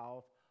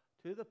himself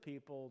to the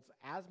peoples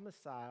as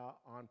Messiah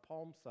on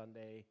Palm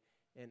Sunday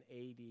in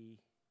AD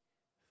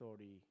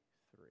 33,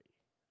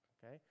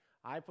 okay?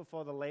 I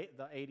prefer the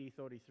AD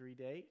 33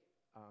 date,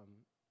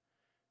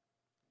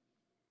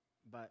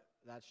 but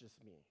that's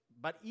just me.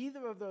 But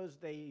either of those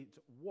dates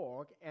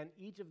work, and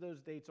each of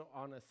those dates are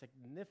on a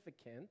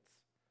significant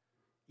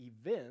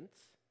event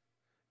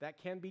that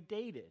can be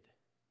dated.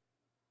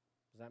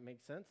 Does that make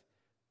sense?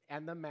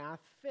 And the math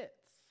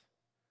fits.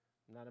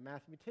 I'm not a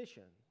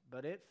mathematician,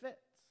 but it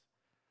fits.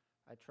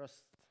 I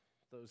trust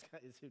those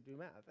guys who do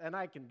math. And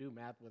I can do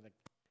math with a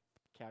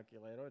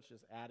calculator. It's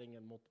just adding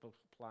and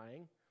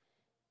multiplying.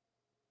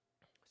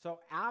 So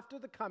after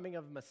the coming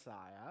of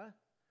Messiah,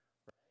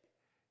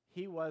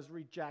 he was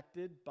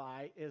rejected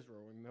by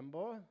Israel,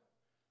 remember?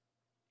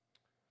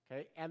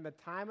 Okay, and the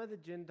time of the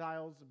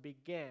Gentiles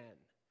began.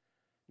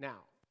 Now,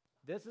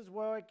 this is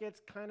where it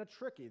gets kind of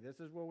tricky. This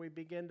is where we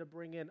begin to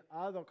bring in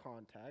other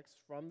contexts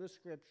from the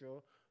scripture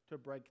to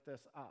break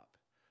this up.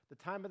 The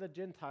time of the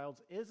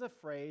Gentiles is a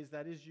phrase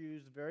that is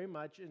used very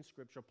much in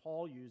scripture.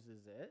 Paul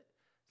uses it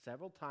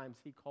several times.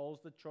 He calls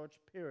the church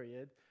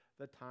period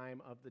the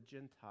time of the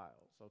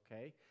Gentiles,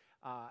 okay?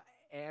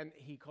 And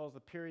he calls the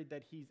period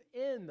that he's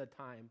in the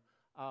time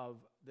of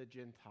the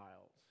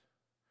Gentiles,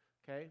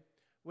 okay?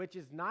 Which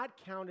is not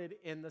counted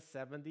in the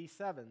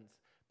 77s,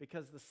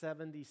 because the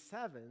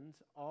 77s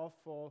are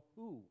for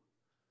who?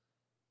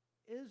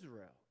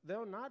 Israel.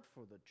 They're not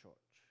for the church,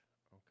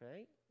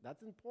 okay?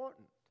 That's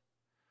important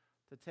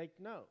to take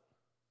note.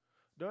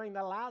 During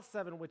the last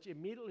 7, which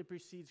immediately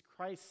precedes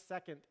Christ's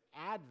second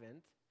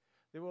advent,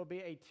 there will be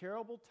a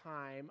terrible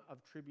time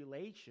of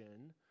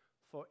tribulation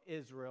for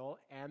Israel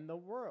and the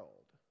world.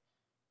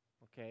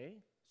 Okay?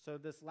 So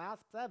this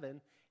last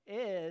 7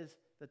 is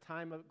the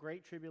time of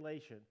great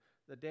tribulation,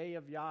 the day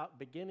of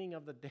beginning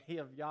of the day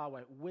of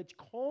Yahweh, which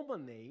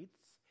culminates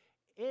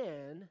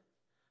in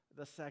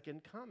the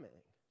second coming.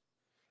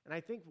 And I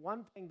think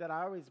one thing that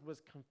I always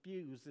was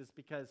confused is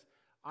because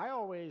I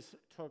always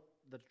took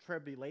the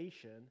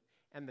tribulation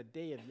and the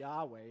day of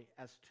Yahweh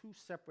as two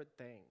separate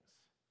things.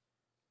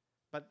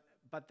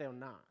 But they're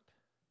not.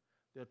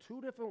 There are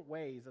two different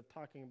ways of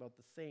talking about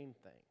the same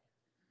thing.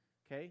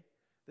 Okay?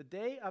 The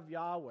day of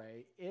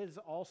Yahweh is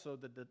also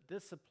the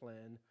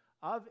discipline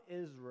of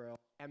Israel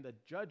and the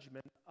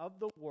judgment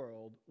of the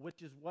world,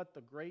 which is what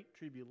the Great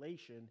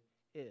Tribulation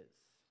is.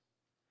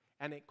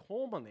 And it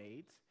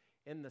culminates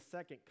in the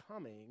second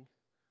coming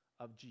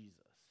of Jesus.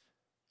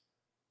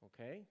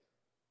 Okay?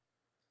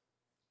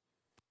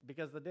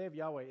 Because the day of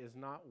Yahweh is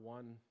not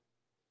one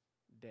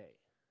day.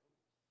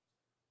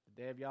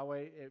 The day of Yahweh,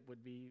 it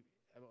would be,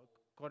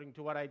 according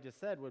to what I just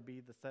said, would be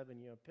the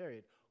 7-year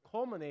period,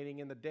 culminating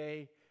in the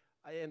day,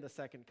 in the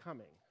second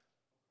coming.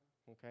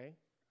 Okay?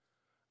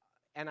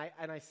 And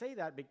I say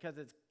that because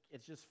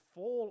it's just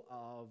full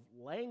of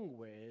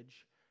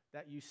language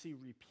that you see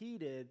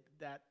repeated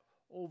that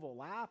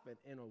overlap and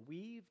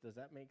interweave. Does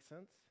that make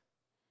sense?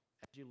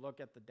 As you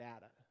look at the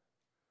data.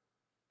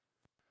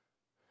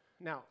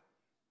 Now,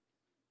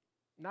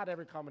 not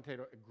every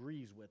commentator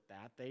agrees with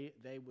that.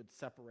 They would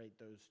separate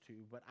those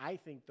two, but I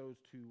think those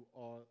two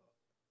are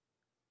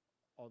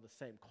the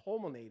same,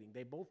 culminating.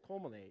 They both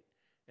culminate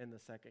in the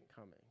second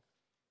coming.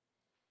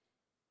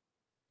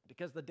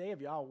 Because the day of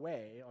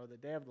Yahweh, or the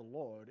day of the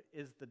Lord,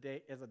 is a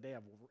day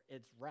of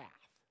its wrath,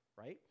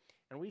 right?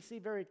 And we see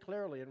very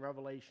clearly in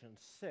Revelation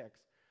 6,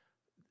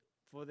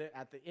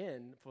 at the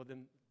end, for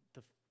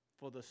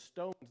the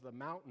stones, the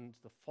mountains,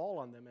 to fall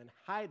on them and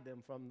hide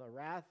them from the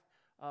wrath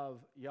of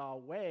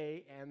Yahweh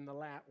and the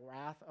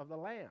wrath of the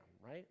Lamb,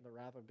 right? The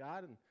wrath of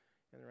God and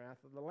the wrath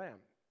of the Lamb.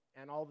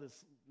 And all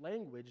this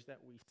language that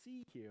we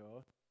see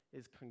here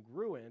is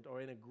congruent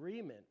or in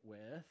agreement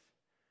with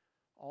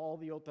all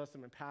the Old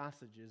Testament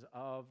passages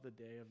of the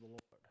day of the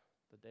Lord,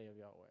 the day of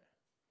Yahweh.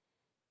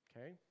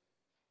 Okay?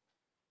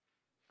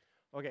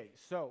 Okay,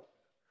 so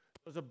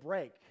there's a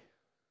break.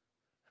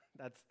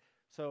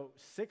 So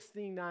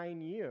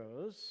 69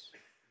 years,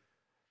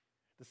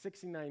 the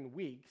 69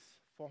 weeks,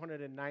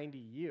 490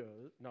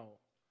 years, no,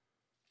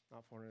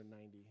 not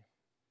 490.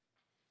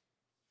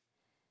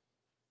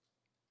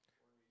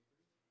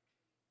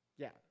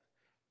 Yeah,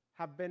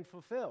 have been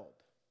fulfilled,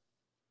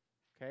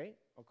 okay,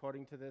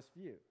 according to this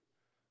view.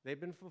 They've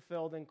been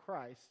fulfilled in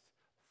Christ's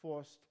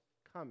first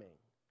coming.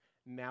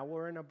 Now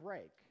we're in a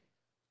break,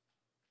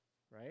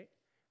 right?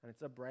 And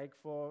it's a break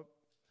for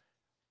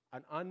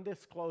an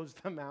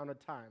undisclosed amount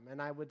of time.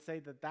 And I would say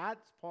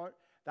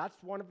that's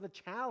one of the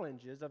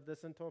challenges of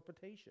this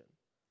interpretation.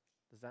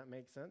 Does that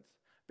make sense?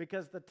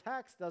 Because the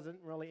text doesn't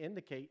really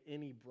indicate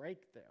any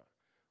break there.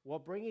 We're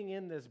bringing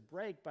in this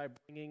break by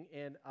bringing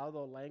in other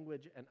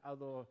language and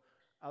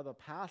other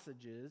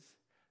passages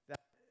that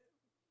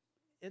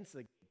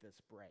instigate this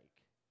break.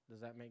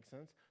 Does that make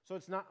sense? So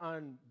it's not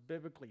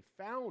unbiblically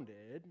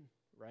founded,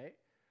 right?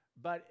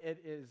 But it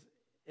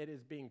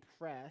is being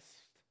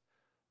pressed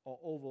or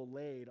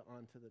overlaid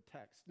onto the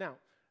text. Now,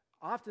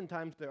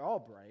 oftentimes there are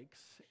breaks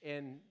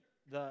in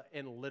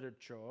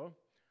literature,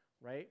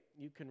 right?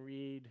 You can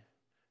read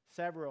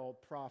several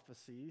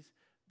prophecies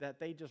that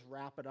they just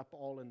wrap it up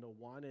all into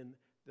one, and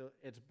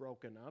it's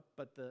broken up,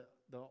 but the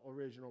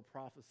original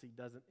prophecy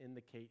doesn't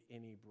indicate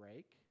any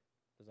break.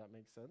 Does that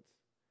make sense?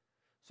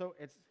 So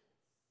it's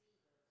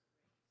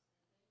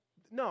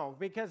no,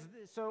 because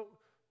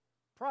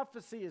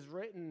prophecy is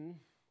written,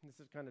 this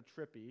is kind of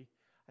trippy,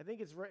 I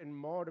think it's written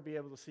more to be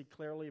able to see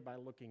clearly by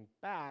looking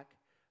back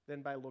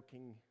than by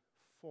looking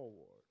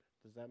forward.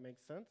 Does that make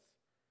sense?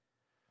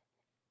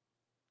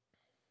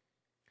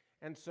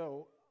 And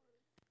so,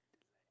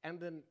 and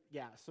then,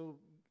 yeah, so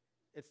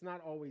it's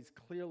not always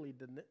clearly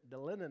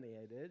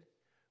delineated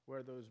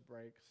where those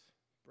breaks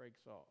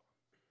are.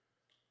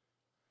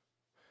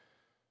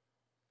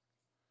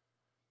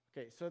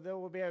 Okay, so there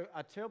will be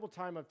a terrible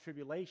time of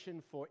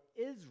tribulation for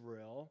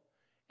Israel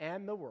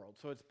and the world.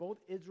 So it's both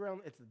Israel,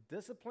 it's the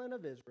discipline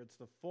of Israel, it's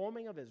the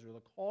forming of Israel,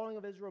 the calling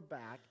of Israel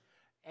back,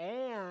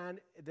 and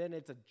then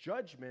it's a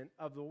judgment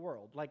of the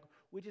world. Like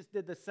we just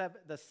did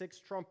the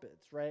 6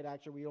 trumpets, right?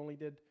 Actually, we only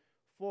did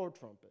 4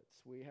 trumpets.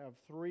 We have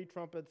 3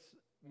 trumpets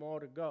more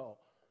to go.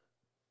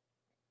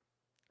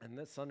 And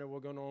this Sunday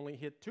we're going to only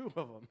hit 2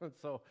 of them.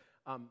 So,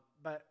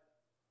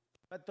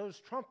 but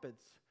those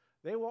trumpets,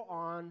 they were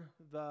on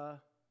the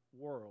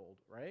world,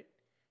 right?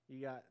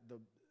 You got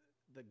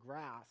the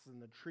grass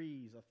and the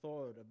trees, a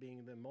thought of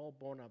being them all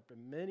born up,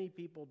 and many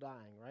people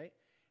dying, right?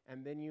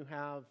 And then you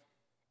have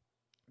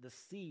the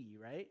sea,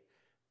 right,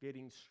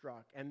 getting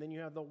struck, and then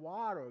you have the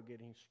water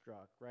getting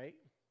struck, right?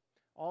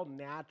 All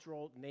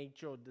natural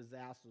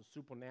disasters,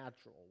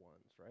 supernatural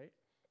ones, right?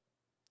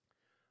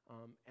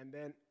 And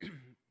then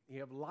you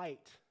have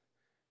light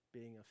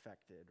being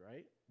affected,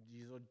 right?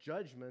 These are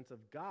judgments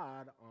of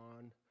God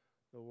on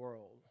the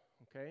world,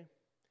 okay?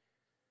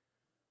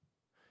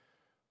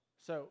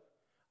 So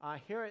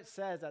here it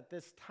says at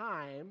this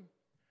time,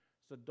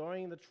 so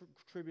during the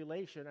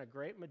tribulation, a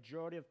great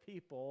majority of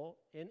people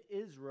in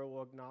Israel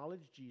will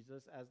acknowledge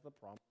Jesus as the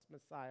promised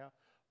Messiah,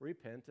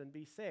 repent and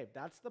be saved.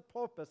 That's the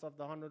purpose of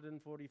the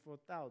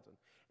 144,000.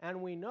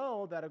 And we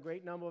know that a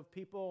great number of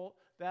people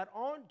that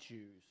aren't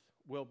Jews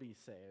will be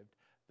saved.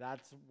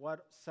 That's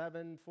what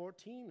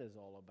 7:14 is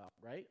all about,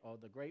 right? Or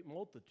the great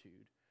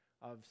multitude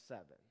of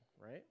 7,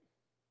 right?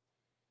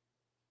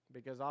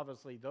 Because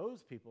obviously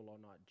those people are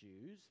not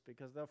Jews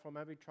because they're from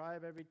every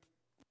tribe,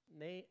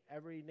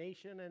 every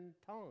nation and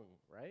tongue,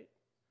 right?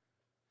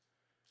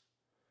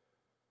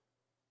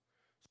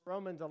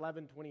 Romans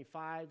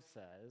 11:25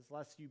 says,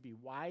 "Lest you be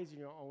wise in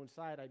your own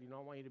sight, I do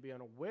not want you to be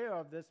unaware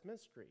of this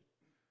mystery."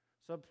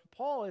 So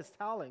Paul is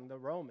telling the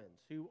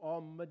Romans, who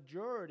are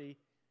majority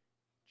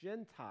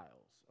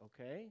Gentiles,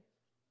 okay?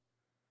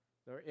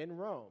 They're in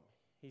Rome.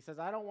 He says,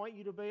 I don't want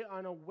you to be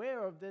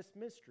unaware of this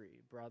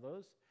mystery,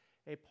 brothers.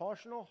 A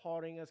partial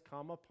hardening has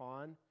come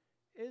upon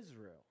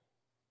Israel,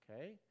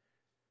 okay?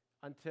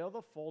 Until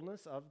the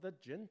fullness of the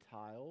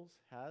Gentiles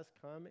has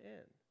come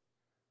in.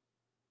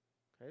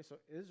 Okay, so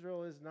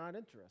Israel is not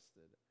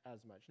interested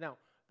as much. Now,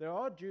 there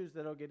are Jews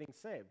that are getting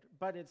saved,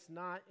 but it's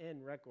not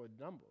in record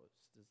numbers.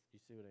 Do you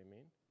see what I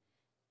mean?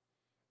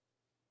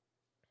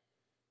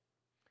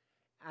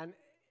 And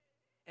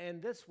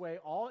in this way,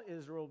 all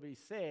Israel will be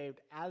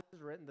saved, as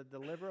is written, the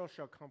deliverer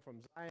shall come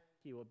from Zion.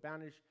 He will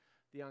banish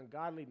the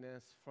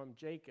ungodliness from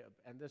Jacob,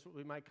 and this will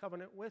be my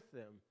covenant with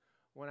them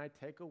when I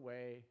take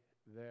away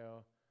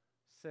their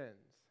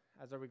sins.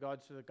 As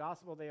regards to the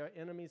gospel, they are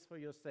enemies for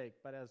your sake,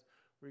 but as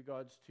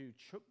regards to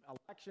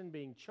election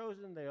being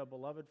chosen, they are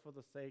beloved for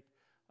the sake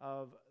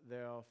of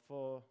their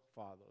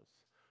forefathers.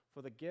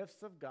 For the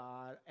gifts of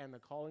God and the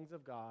callings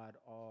of God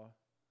are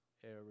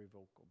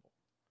irrevocable.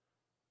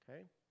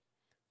 Okay?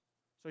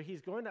 So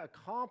he's going to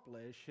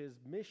accomplish his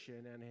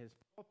mission and his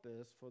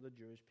purpose for the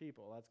Jewish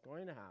people. That's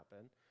going to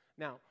happen.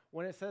 Now,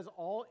 when it says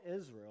all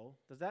Israel,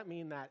 does that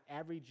mean that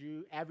every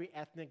Jew, every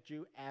ethnic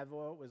Jew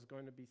ever was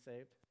going to be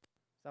saved?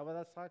 Is that what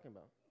that's talking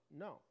about?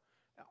 No.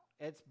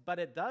 But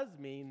it does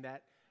mean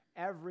that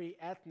every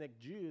ethnic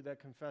Jew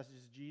that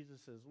confesses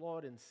Jesus as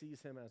Lord and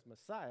sees him as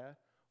Messiah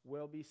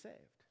will be saved.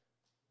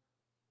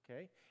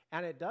 Okay?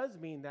 And it does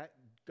mean that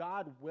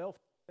God will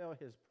fulfill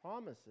his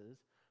promises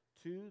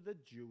to the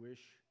Jewish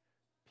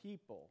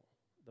people,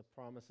 the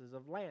promises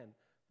of land,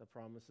 the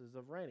promises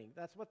of reigning.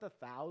 That's what the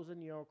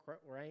 1,000-year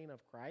reign of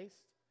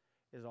Christ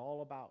is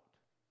all about.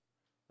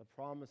 The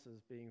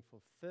promises being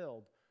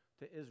fulfilled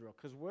to Israel.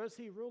 Because where's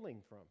he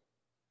ruling from?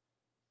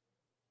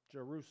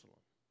 Jerusalem.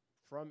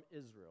 From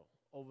Israel,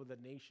 over the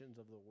nations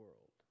of the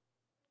world.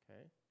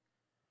 Okay?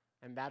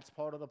 And that's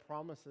part of the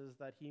promises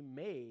that he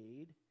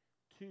made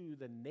to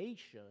the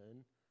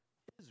nation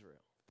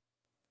Israel.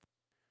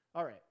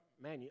 All right.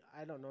 Man,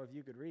 I don't know if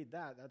you could read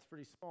that. That's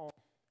pretty small.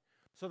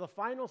 So the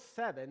final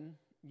 7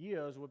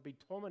 years would be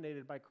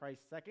terminated by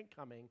Christ's second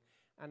coming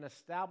and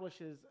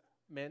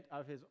establishment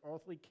of his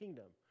earthly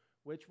kingdom,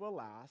 which will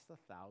last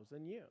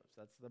 1,000 years.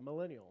 That's the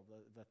millennial,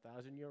 the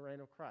 1,000-year reign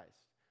of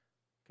Christ.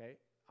 Okay?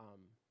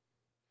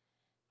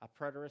 A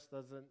preterist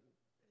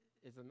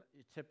isn't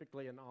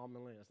typically an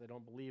all-millennialist. They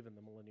don't believe in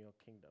the millennial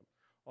kingdom.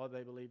 Or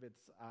they believe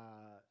it's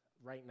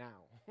right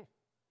now,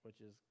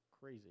 which is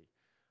crazy.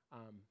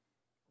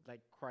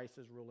 Like Christ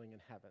is ruling in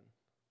heaven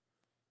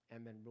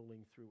and then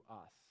ruling through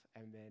us.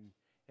 And then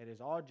it is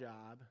our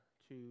job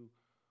to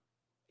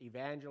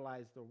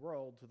evangelize the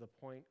world to the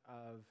point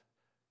of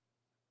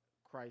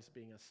Christ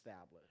being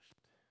established.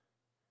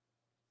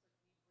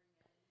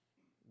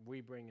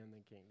 We bring in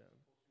the kingdom.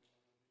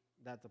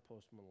 That's a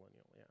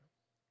post-millennial, yeah.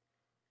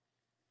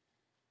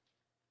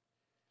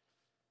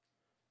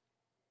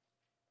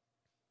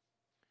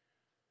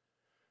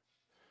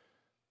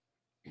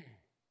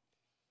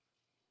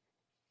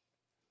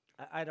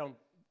 I don't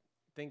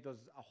think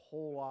there's a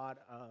whole lot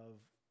of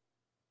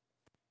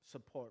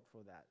support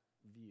for that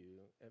view.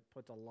 It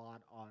puts a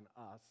lot on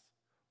us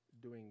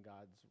doing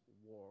God's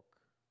work.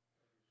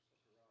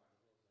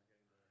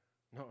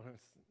 No,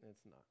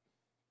 it's not,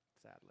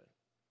 sadly.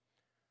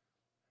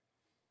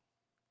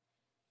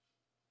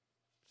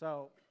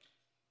 So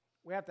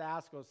we have to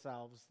ask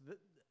ourselves,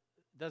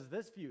 does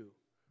this view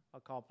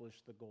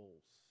accomplish the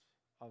goals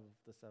of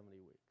the 70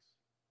 weeks?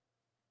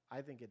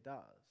 I think it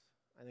does.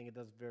 I think it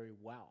does very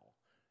well.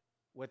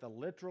 With a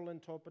literal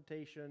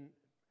interpretation,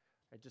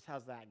 it just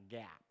has that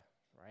gap,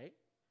 right?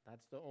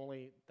 That's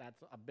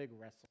a big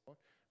wrestle.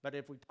 But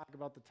if we talk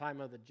about the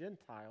time of the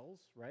Gentiles,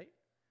 right,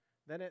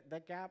 then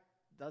that gap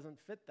doesn't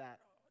fit that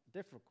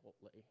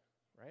difficultly,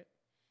 right?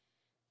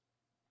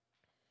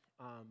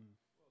 Well,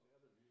 the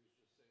other views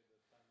just say the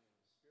timing of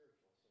the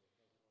spiritual,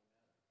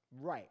 so it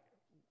doesn't really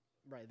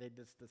matter. Right. They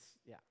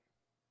yeah.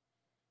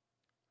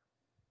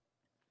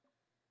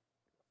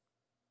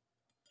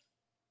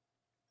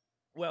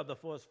 Well, the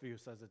first view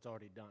says it's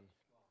already done,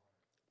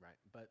 right?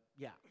 But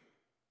yeah.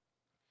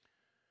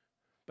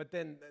 But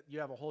then you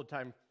have a whole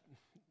time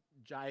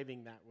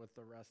jiving that with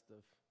the rest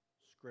of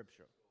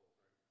Scripture.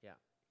 Yeah.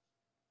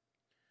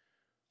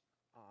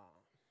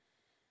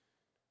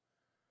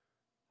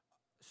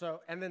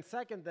 And then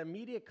second, the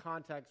immediate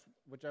context,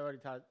 which I already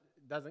taught,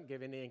 doesn't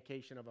give any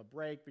indication of a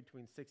break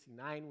between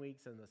 69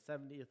 weeks and the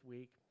 70th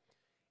week.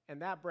 And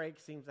that break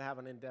seems to have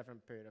an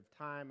indefinite period of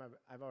time.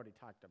 I've already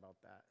talked about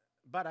that.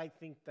 But I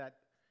think that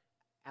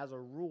as a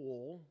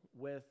rule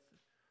with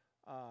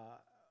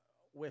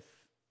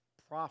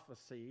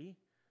prophecy,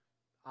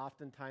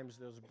 oftentimes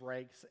there's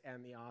breaks,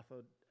 and the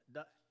author,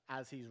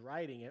 as he's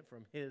writing it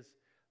from his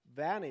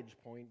vantage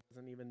point,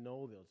 doesn't even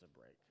know there's a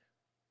break.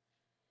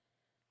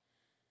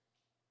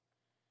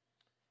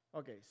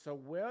 Okay, so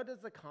where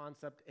does the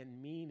concept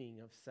and meaning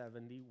of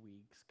 70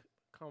 weeks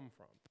come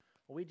from?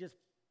 Are we just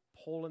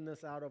pulling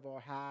this out of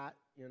our hat,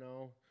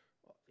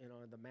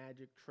 the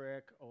magic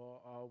trick, or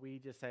are we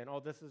just saying, oh,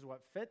 this is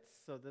what fits,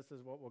 so this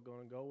is what we're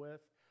going to go with?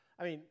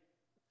 I mean,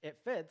 it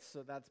fits,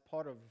 so that's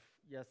part of,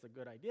 yes, a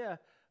good idea,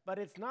 but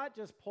it's not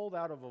just pulled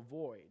out of a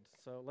void.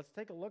 So let's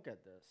take a look at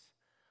this.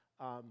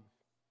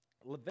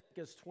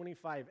 Leviticus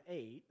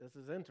 25:8, this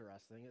is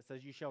interesting. It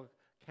says, you shall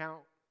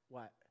count,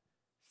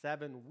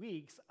 7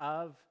 weeks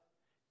of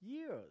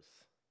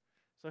years.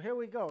 So here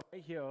we go,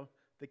 right here.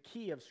 The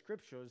key of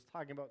Scripture is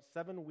talking about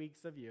 7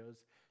 weeks of years,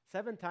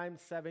 7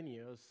 times 7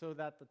 years, so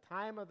that the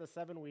time of the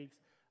 7 weeks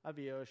of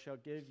years shall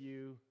give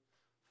you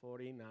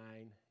 49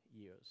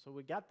 years. So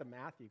we got the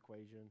math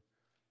equation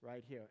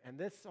right here. And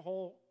this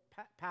whole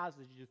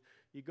passage,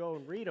 you go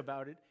and read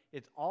about it,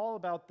 it's all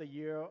about the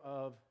year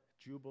of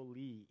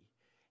Jubilee.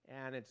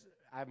 And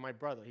I have my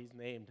brother, he's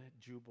named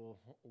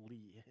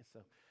Jubilee.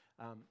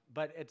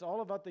 But it's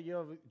all about the year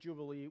of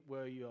Jubilee,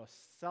 where you're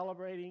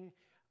celebrating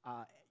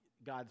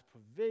God's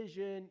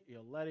provision,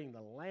 you're letting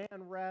the land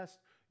rest,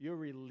 you're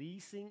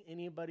releasing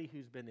anybody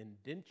who's been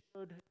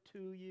indentured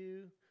to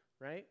you,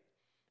 right?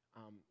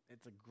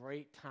 It's a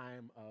great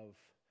time of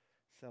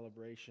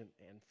celebration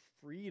and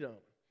freedom,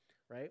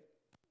 right?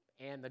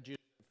 And the Jews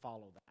didn't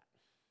follow that.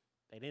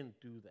 They didn't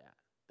do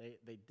that.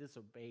 They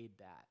disobeyed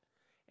that.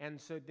 And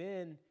so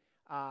then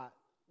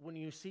when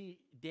you see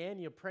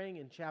Daniel praying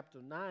in chapter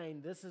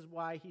 9, this is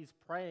why he's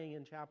praying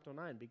in chapter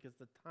 9, because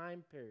the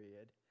time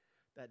period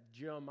that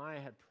Jeremiah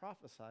had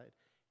prophesied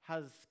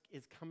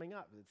is coming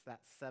up. It's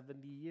that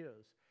 70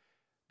 years.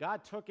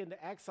 God took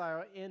into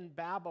exile in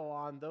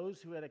Babylon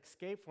those who had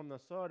escaped from the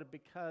sword,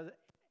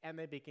 and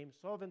they became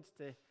servants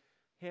to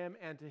him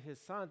and to his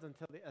sons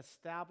until the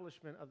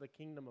establishment of the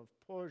kingdom of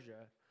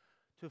Persia,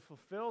 to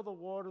fulfill the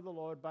word of the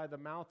Lord by the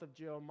mouth of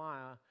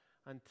Jeremiah,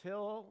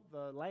 until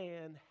the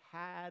land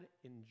had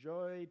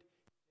enjoyed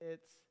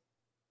its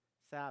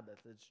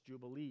Sabbath, its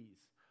jubilees,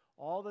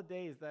 all the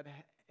days that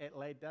it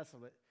lay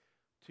desolate,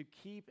 to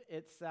keep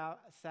its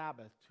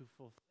Sabbath, to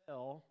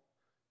fulfill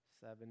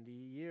 70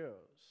 years.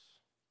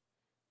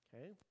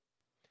 Okay?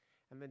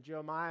 And then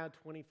Jeremiah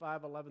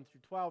 25:11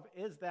 through 12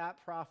 is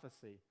that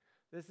prophecy.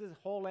 This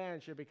whole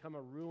land shall become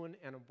a ruin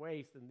and a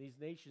waste, and these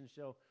nations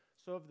shall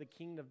serve the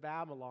king of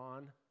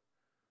Babylon.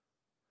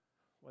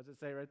 What does it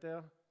say right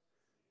there?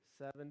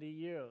 70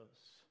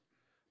 years.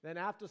 Then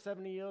after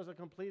 70 years are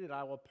completed,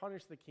 I will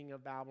punish the king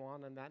of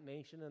Babylon and that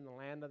nation and the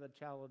land of the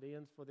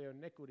Chaldeans for their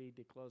iniquity,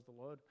 declares the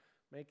Lord,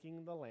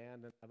 making the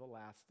land an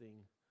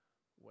everlasting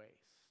waste.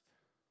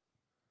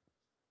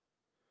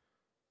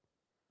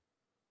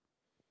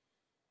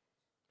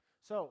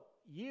 So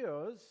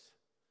years,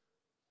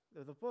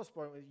 the first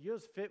point was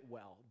years fit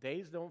well.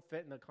 Days don't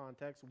fit in the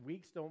context.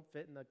 Weeks don't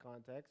fit in the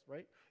context,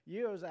 right?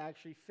 Years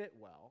actually fit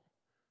well.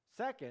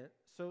 Second,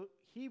 so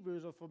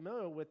Hebrews are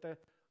familiar with the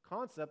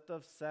concept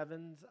of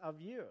sevens of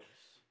years,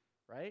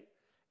 right?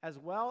 As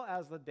well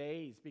as the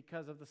days,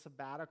 because of the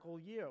sabbatical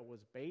year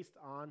was based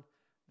on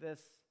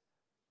this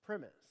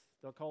premise.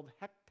 They're called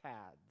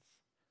hectads,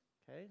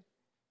 okay?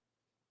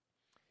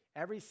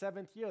 Every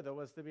 7th year, there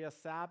was to be a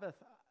Sabbath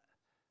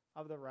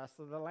of the rest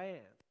of the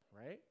land,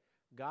 right?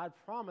 God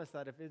promised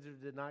that if Israel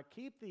did not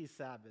keep these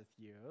Sabbath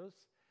years,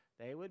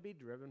 they would be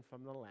driven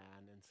from the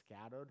land and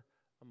scattered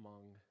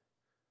among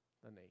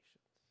the nations.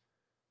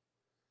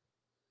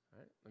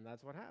 Right? And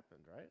that's what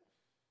happened, right?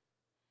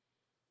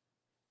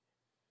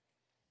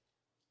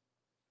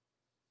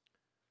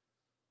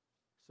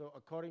 So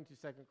according to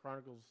 2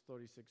 Chronicles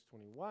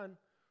 36:21,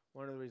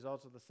 one of the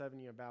results of the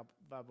 7-year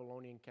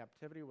Babylonian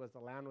captivity was the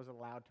land was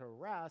allowed to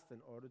rest in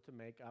order to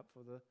make up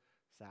for the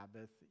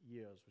Sabbath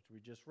years, which we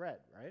just read,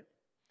 right?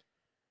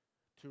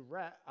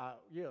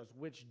 Years,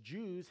 which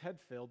Jews had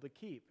failed to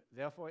keep.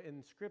 Therefore,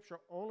 in Scripture,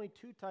 only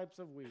 2 types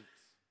of weeks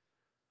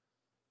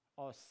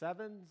or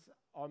sevens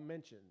are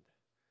mentioned.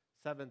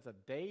 Sevens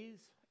of days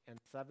and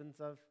sevens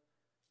of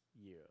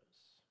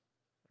years,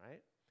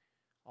 right?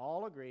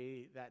 All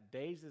agree that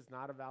days is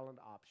not a valid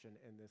option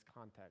in this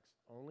context.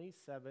 Only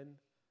 7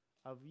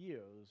 of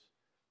years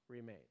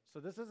remain. So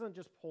this isn't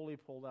just wholly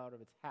pulled out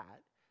of its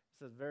hat.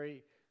 This is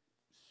very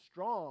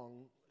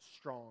strong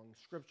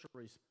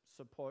scriptural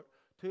support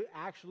to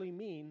actually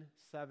mean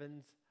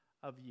sevens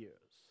of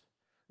years.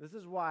 This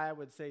is why I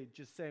would say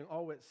just saying,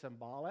 oh, it's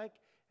symbolic,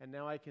 and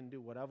now I can do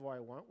whatever I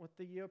want with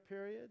the year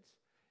periods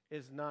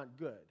is not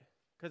good,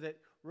 because it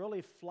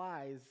really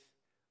flies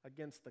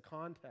against the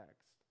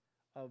context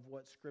of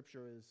what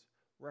Scripture is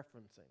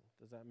referencing.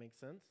 Does that make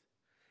sense?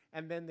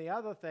 And then the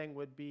other thing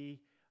would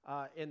be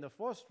in the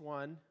first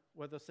one,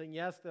 where they're saying,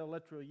 yes, they're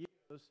literal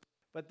years,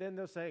 but then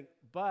they're saying,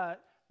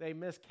 but they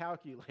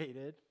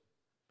miscalculated,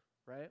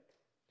 right?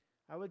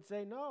 I would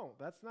say, no,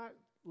 that's not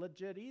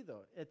legit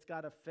either. It's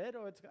got to fit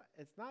or it's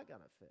not going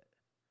to fit,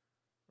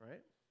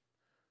 right?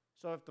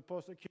 So if the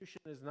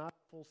persecution is not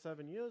full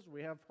 7 years,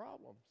 we have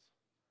problems,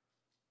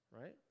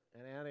 right?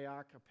 And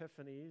Antioch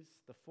Epiphanes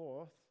the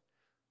fourth,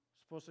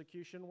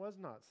 persecution was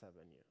not 7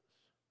 years.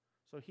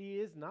 So he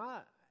is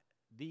not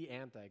the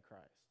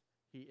Antichrist.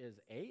 He is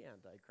a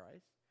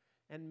Antichrist,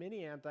 and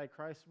many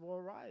Antichrists will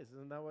arise.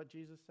 Isn't that what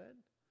Jesus said?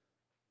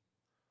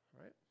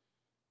 Right?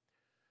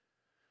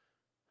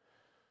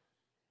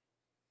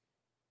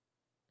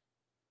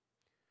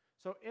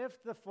 So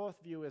if the fourth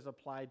view is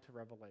applied to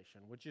Revelation,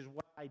 which is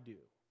what I do,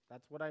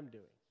 that's what I'm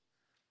doing.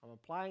 I'm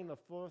applying the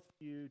fourth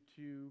view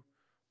to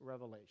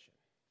Revelation.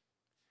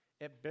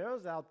 It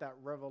bears out that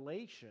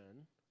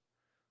Revelation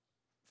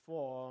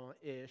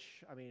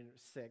 4-ish,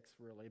 6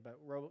 really, but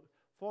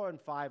 4 and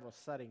 5 are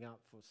setting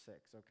up for 6,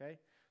 okay?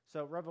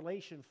 So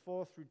Revelation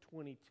 4 through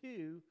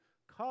 22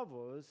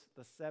 covers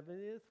the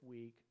 70th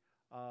week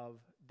of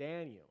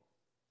Daniel,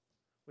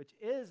 which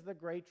is the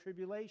Great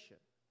Tribulation,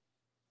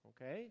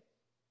 okay?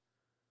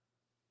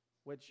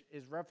 Which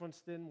is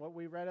referenced in what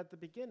we read at the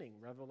beginning,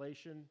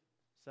 Revelation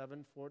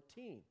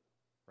 7:14,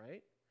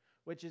 right?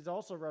 Which is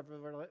also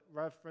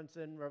referenced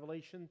in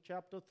Revelation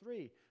chapter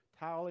 3,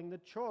 telling the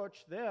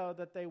church there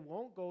that they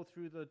won't go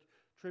through the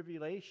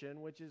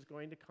tribulation, which is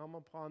going to come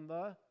upon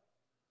the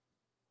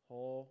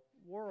whole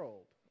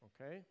world,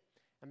 okay?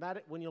 And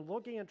that when you're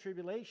looking at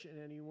tribulation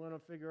and you want to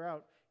figure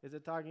out, is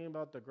it talking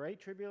about the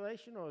Great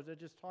Tribulation, or is it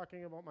just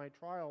talking about my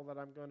trial that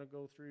I'm going to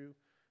go through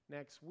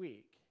next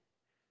week?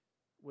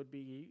 Would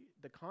be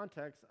the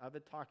context of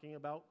it talking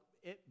about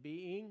it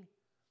being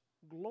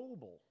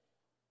global,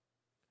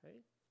 okay?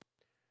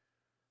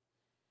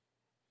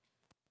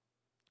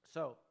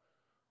 So,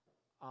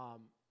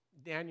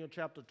 Daniel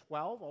chapter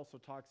 12 also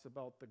talks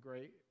about the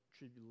Great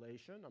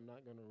Tribulation. I'm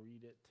not going to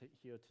read it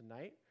here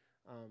tonight,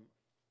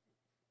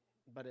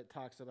 but it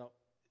talks about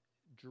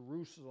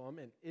Jerusalem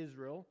and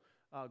Israel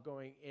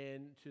going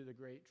into the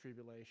Great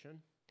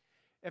Tribulation.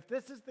 If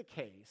this is the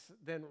case,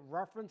 then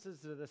references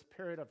to this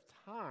period of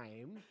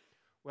time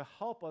will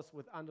help us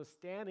with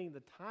understanding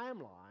the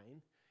timeline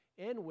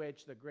in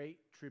which the Great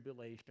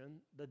Tribulation,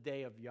 the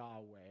day of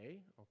Yahweh,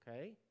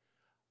 okay,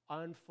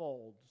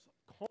 unfolds,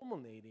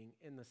 culminating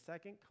in the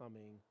second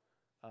coming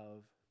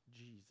of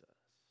Jesus,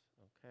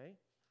 okay?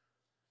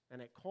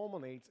 And it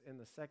culminates in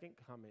the second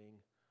coming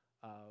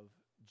of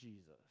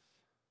Jesus.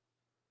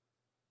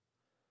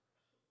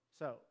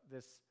 So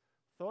this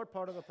third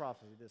part of the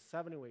prophecy, this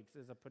 70 weeks,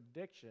 is a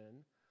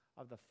prediction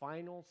of the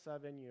final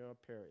 7-year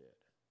period,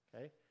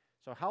 okay?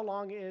 So how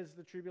long is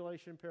the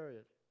tribulation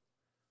period?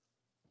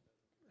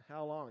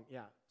 How long?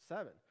 Yeah,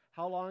 7.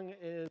 How long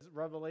is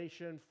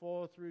Revelation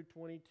 4 through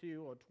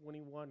 22 or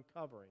 21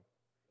 covering?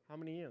 How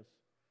many years?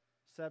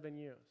 7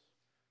 years.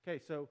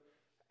 Okay, so,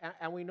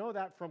 and we know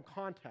that from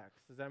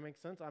context. Does that make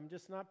sense? I'm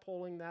just not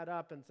pulling that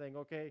up and saying,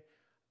 okay,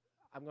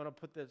 I'm going to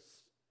put this,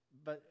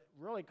 but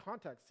really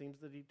context seems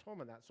to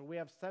determine that. So we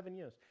have 7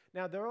 years.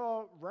 Now, there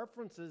are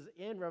references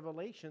in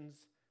Revelation,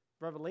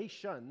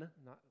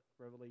 not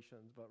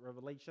Revelations, but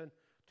Revelation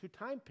to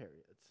time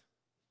periods.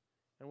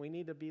 And we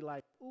need to be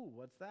like, ooh,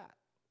 what's that?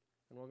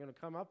 And we're going to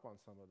come up on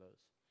some of those.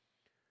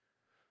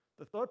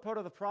 The third part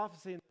of the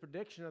prophecy and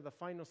prediction of the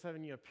final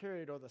 7-year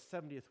period, or the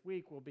 70th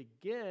week, will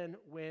begin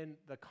when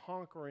the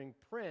conquering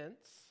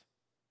prince,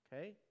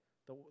 okay,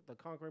 the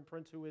conquering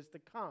prince who is to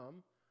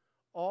come,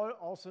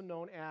 also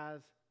known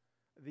as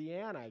the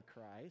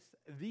Antichrist,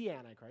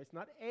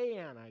 not a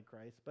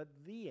Antichrist, but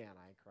the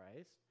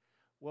Antichrist,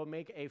 will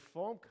make a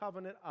firm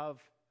covenant of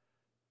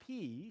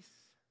peace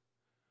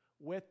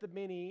with the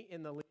many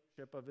in the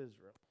leadership of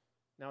Israel.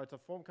 Now, it's a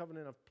firm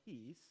covenant of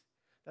peace.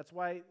 That's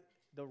why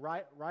the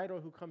rider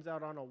who comes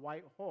out on a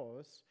white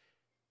horse,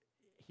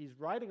 he's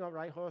riding on a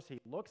white horse. He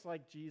looks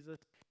like Jesus.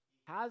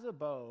 He has a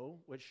bow,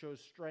 which shows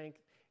strength,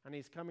 and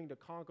he's coming to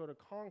conquer,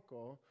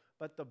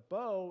 but the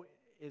bow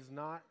is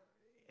not,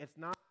 it's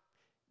not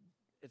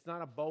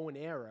a bow and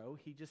arrow.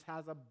 He just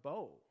has a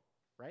bow,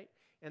 right?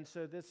 And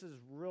so this is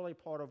really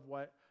part of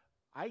what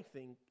I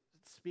think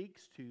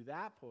speaks to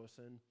that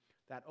person,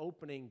 that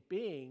opening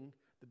being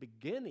the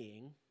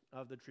beginning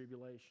of the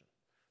tribulation.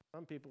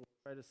 Some people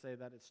try to say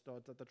that it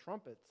starts at the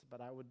trumpets,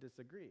 but I would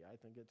disagree. I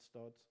think it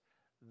starts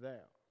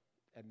there,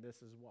 and this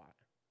is why.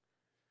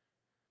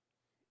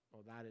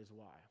 Well, that is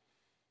why.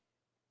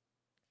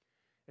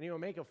 And he will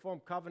make a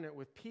firm covenant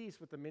with peace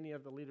with the many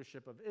of the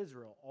leadership of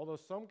Israel. Although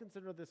some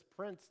consider this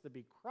prince to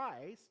be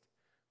Christ,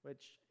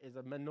 which is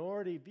a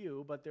minority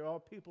view, but there are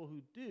people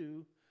who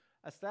do,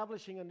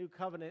 establishing a new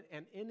covenant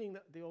and ending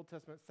the Old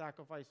Testament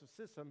sacrificial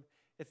system,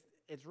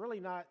 it's really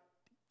not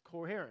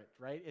coherent,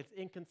 right? It's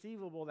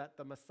inconceivable that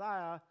the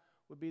Messiah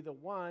would be the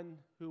one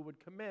who would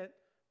commit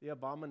the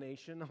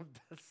abomination of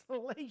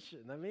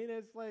desolation. I mean,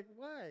 it's like,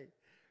 why,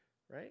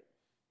 right?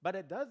 But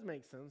it does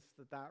make sense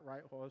that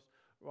right horse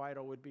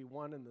rider would be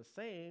one and the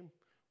same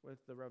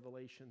with the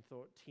Revelation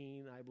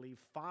 13, I believe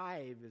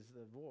 5 is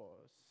the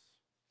verse.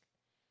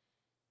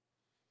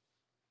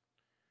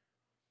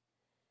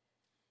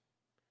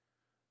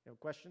 You have a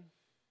question?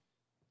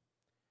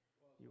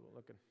 Well, You were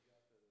looking. Didn't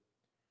have an arrow.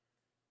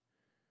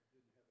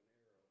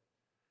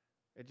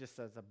 It just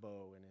says a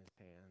bow in his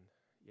hand.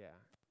 Yeah.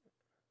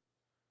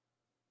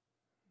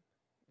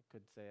 It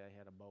could say I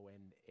had a bow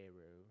and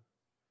arrow,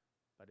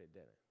 but it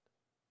didn't.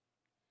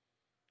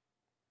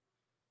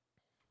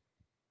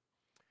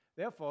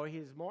 Therefore,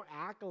 he's more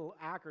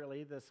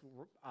accurately, this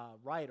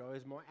writer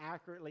is more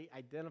accurately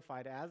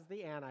identified as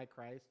the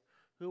Antichrist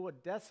who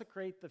would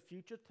desecrate the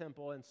future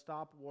temple and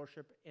stop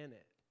worship in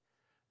it.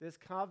 This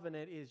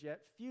covenant is yet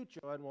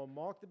future and will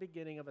mark the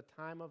beginning of a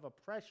time of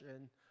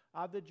oppression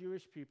of the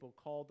Jewish people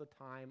called the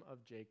time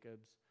of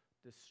Jacob's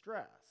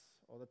distress,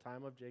 or the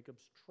time of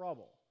Jacob's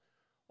trouble,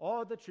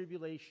 or the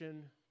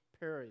tribulation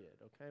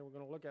period. Okay, we're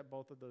going to look at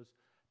both of those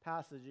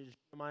passages.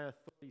 Jeremiah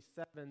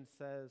 37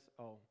 says,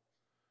 I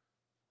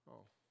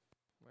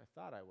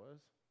thought I was.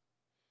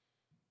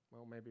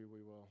 Well, maybe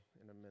we will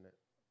in a minute.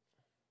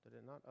 Did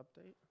it not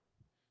update?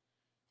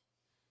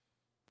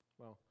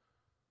 Well,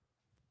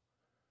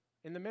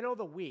 in the middle of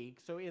the week,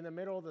 so in the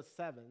middle of the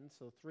 7,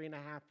 so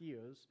 3.5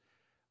 years,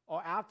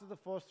 or after the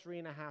first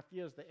 3.5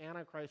 years, the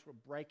Antichrist will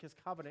break his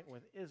covenant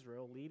with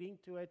Israel, leading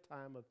to a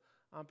time of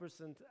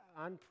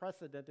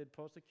unprecedented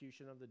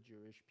persecution of the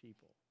Jewish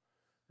people,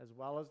 as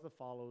well as the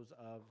followers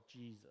of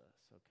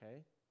Jesus,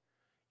 okay?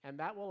 And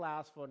that will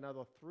last for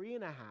another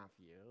 3.5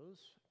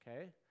 years,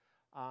 okay?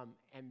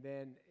 And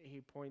then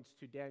he points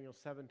to Daniel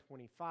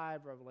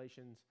 7:25,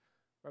 Revelation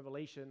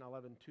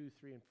 11, 2,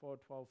 3, and 4,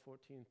 12,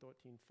 14,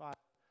 13, 5.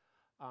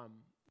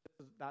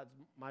 That's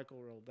Michael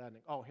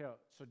Roldanik. Oh, here.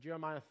 So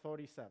Jeremiah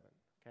 37,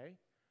 okay?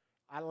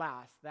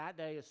 Alas, that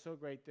day is so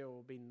great there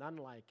will be none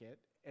like it.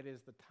 It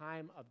is the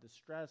time of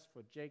distress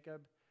for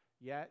Jacob,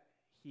 yet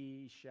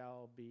he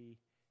shall be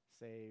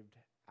saved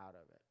out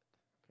of it.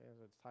 Okay,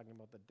 so it's talking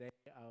about the day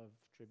of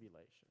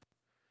tribulation.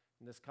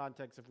 In this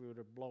context, if we were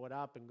to blow it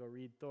up and go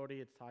read 30,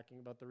 it's talking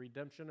about the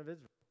redemption of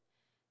Israel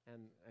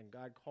and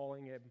God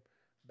calling him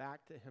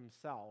back to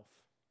himself.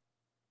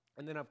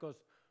 And then, of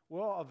course,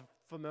 we're all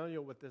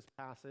familiar with this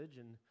passage,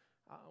 and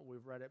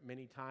we've read it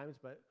many times,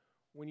 but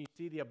when you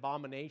see the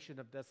abomination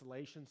of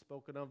desolation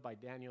spoken of by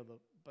Daniel,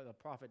 by the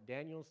prophet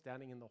Daniel,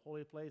 standing in the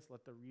holy place,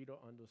 let the reader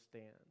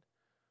understand.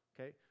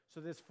 Okay,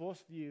 so this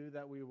first view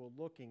that we were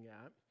looking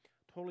at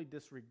totally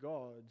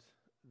disregards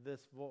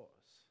this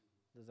verse.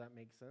 Does that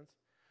make sense?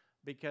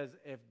 Because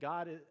if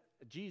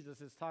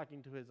Jesus is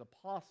talking to his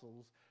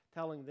apostles,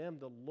 telling them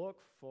to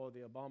look for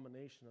the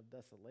abomination of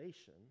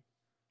desolation,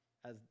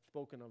 as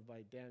spoken of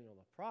by Daniel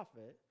the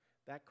prophet,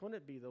 that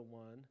couldn't be the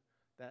one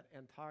that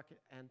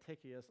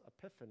Antiochus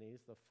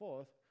Epiphanes the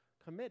fourth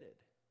committed,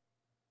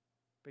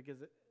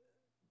 because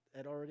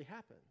it already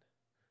happened.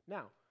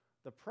 Now,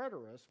 the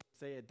preterists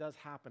say it does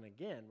happen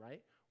again,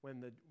 right?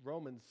 When the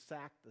Romans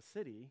sacked the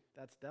city,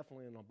 that's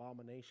definitely an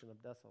abomination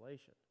of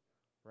desolation,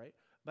 right?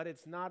 But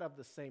it's not of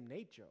the same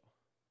nature.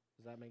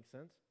 Does that make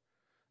sense?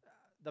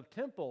 The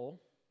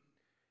temple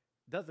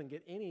doesn't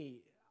get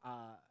any,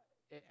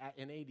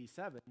 in AD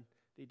 7,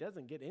 he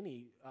doesn't get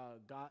any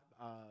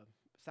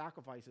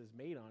sacrifices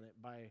made on it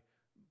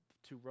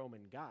to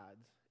Roman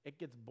gods. It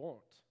gets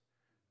burnt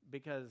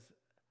because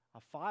a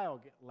fire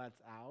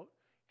lets out,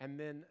 and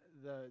then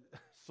the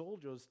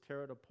soldiers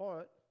tear it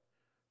apart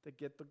to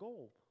get the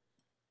gold.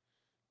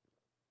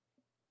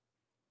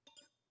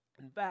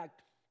 In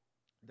fact,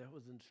 there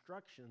was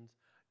instructions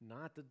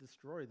not to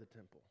destroy the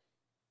temple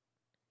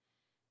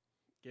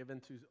given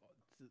to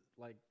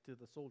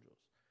the soldiers.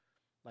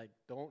 Like,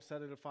 don't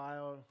set it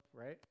afire,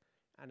 right?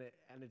 And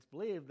it's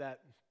believed that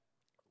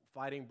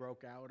fighting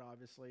broke out,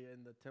 obviously,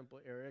 in the temple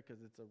area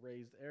because it's a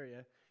raised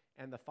area,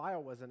 and the fire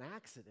was an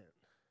accident.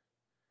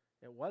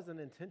 It wasn't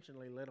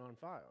intentionally lit on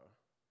fire.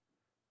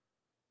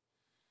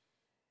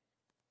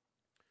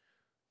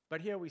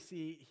 But here we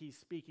see he's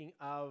speaking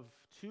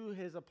to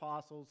his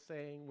apostles,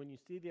 saying, when you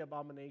see the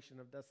abomination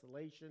of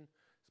desolation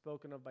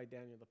spoken of by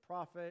Daniel the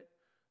prophet,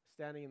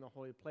 standing in the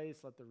holy place,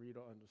 let the reader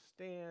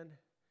understand,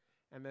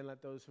 and then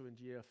let those who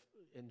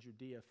in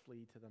Judea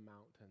flee to the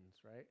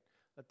mountains, right?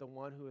 Let the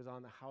one who is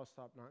on the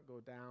housetop not go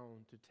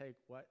down to take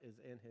what is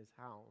in his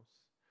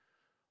house,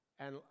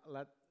 and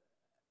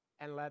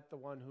let the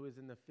one who is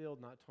in the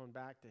field not turn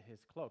back to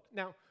his cloak.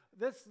 Now,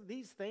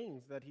 these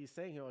things that he's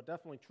saying here are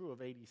definitely true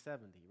of AD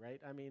 70,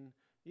 right? I mean,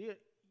 you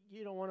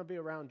don't want to be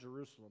around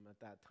Jerusalem at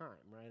that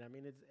time, right? I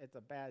mean, it's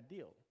a bad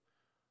deal.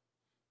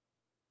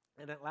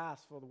 And it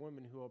lasts for the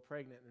women who are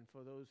pregnant and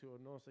for those who are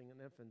nursing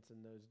an infant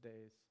in those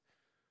days.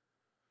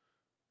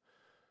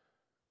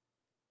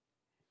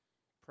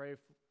 Pray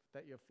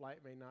that your flight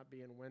may not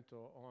be in winter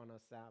or on a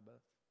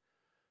Sabbath.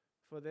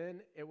 For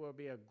then it will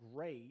be a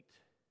great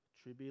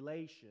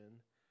tribulation.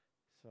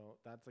 So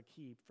that's a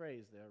key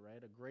phrase there,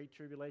 right? A great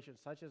tribulation,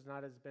 such as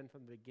not has been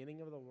from the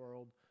beginning of the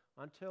world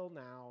until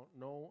now,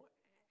 no,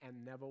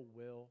 and never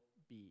will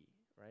be,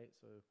 right?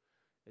 So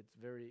it's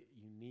very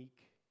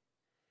unique.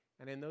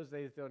 And in those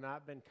days, there had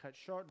not been cut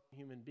short. No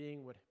human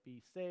being would be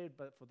saved,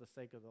 but for the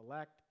sake of the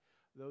elect,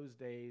 those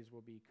days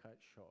will be cut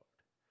short.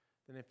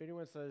 Then if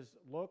anyone says,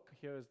 look,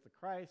 here is the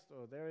Christ,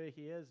 or there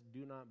he is,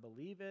 do not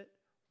believe it,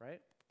 right?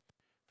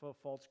 For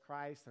false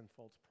Christs and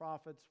false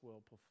prophets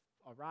will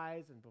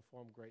arise and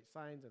perform great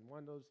signs and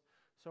wonders,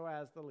 so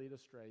as to lead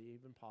astray,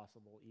 even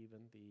possible,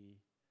 even the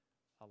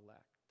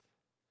elect.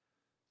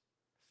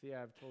 See,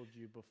 I've told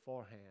you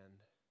beforehand.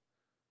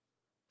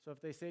 So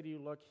if they say to you,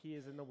 look, he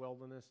is in the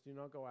wilderness, do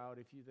not go out.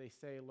 If they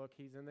say, look,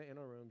 he's in the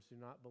inner rooms, do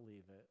not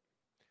believe it.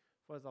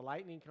 For as the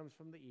lightning comes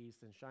from the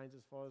east and shines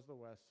as far as the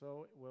west,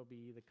 so it will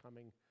be the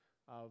coming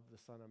of the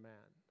Son of Man.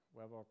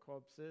 Wherever a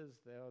corpse is,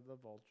 there the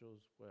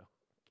vultures will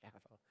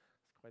gather.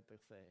 It's quite the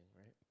saying,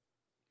 right?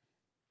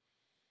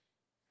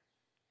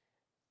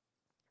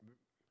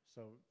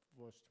 So,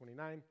 verse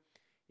 29,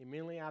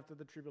 immediately after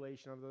the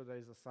tribulation of those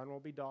days, the sun will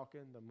be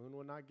darkened, the moon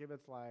will not give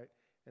its light,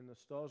 and the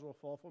stars will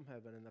fall from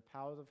heaven, and the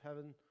powers of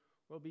heaven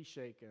will be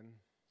shaken.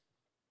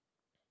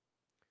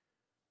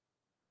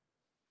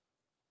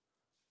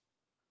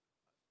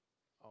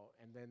 Oh,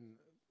 and then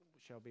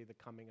shall be the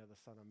coming of the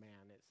Son of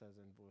Man, it says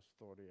in verse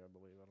 30, I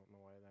believe. I don't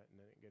know why that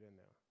didn't get in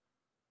there.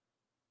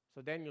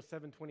 So Daniel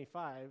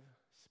 7:25,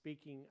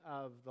 speaking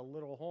of the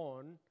little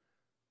horn,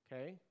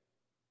 okay,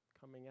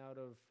 coming out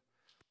of,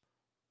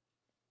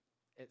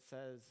 it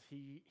says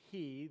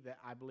he that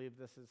I believe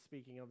this is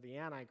speaking of the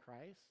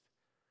Antichrist.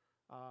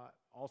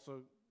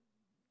 Also,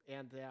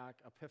 Antioch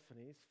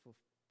Epiphanes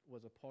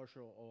was a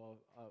partial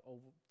or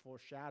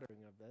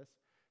foreshadowing of this.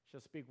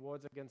 Shall speak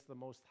words against the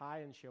Most High,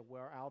 and shall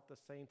wear out the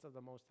saints of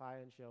the Most High,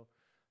 and shall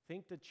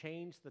think to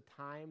change the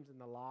times and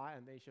the law,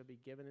 and they shall be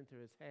given into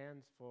his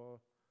hands for,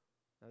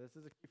 now this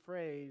is a key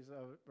phrase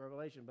of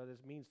Revelation, but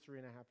this means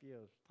 3.5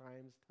 years,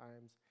 times,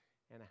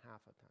 and a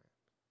half a time.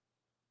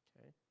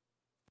 Okay?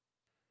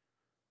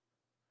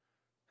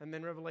 And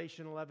then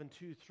Revelation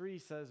 11:2-3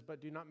 says,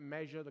 but do not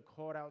measure the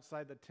court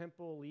outside the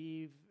temple,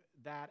 leave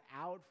that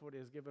out, for it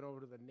is given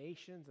over to the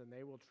nations, and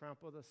they will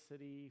trample the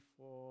city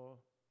for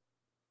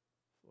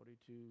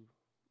 42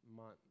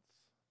 months,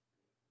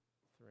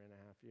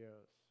 3.5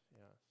 years,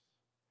 yes.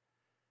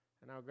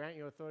 And I'll grant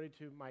you authority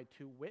to my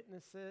 2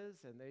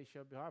 witnesses, and they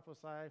shall be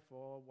prophesy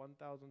for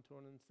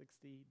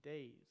 1,260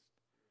 days.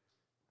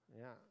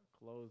 Yeah,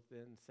 clothed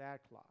in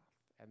sackcloth.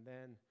 And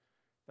then,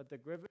 but the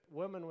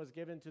woman was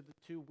given to the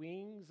 2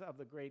 wings of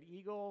the great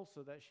eagle,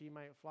 so that she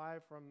might fly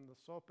from the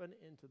serpent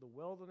into the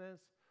wilderness,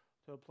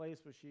 to a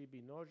place where she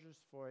be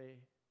nourished for a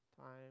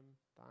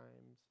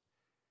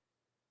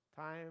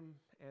times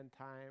and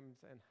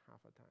half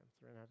a time,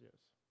 3.5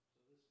 years.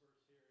 So this verse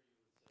here, you would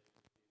say, would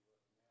be what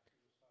Matthew was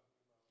talking about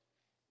tribulation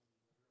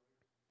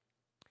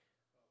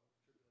come,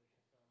 flee.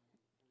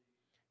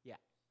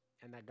 Yeah,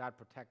 and that God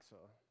protects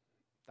her.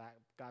 That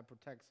God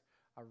protects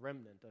a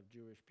remnant of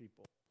Jewish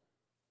people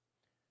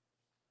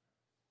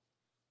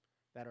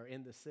that are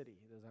in the city.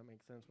 Does that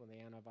make sense? When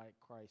the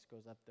Antichrist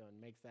goes up there and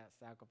makes that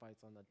sacrifice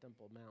on the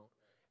Temple Mount,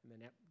 and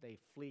then they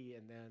flee,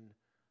 and then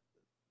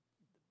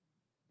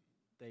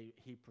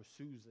he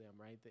pursues them,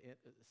 right?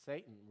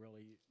 Satan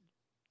really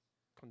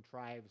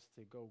contrives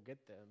to go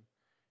get them,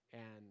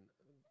 and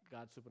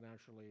God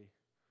supernaturally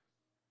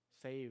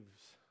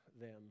saves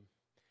them.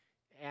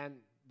 And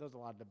there's a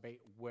lot of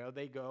debate where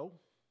they go,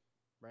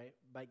 right?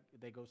 Like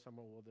they go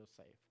somewhere where they're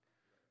safe.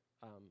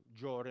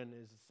 Jordan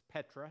is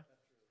Petra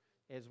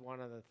is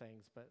one of the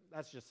things, but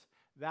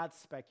that's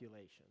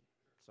speculation.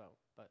 So,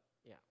 but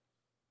yeah.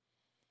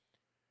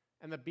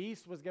 And the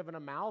beast was given a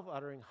mouth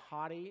uttering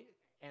haughty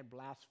and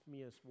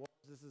blasphemous words.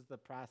 This is the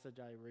passage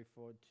I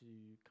referred to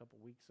a couple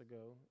weeks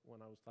ago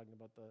when I was talking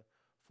about the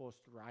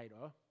first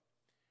rider.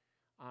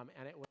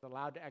 And it was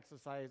allowed to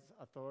exercise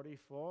authority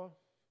for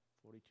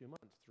 42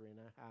 months,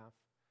 3.5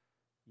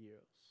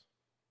 years.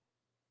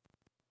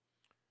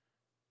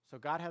 So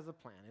God has a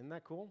plan. Isn't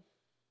that cool?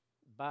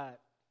 But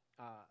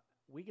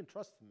we can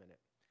trust him in it.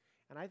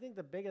 And I think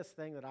the biggest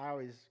thing that I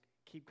always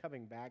keep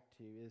coming back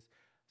to is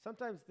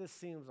sometimes this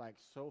seems like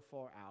so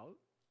far out.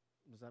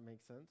 Does that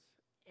make sense?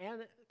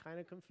 And kind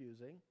of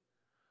confusing.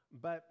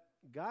 But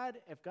God,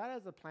 if God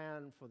has a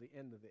plan for the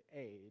end of the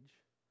age,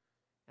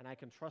 and I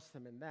can trust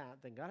him in that,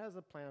 then God has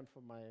a plan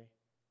for my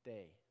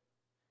day,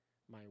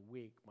 my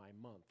week, my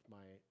month,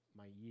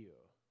 my year.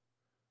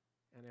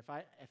 And if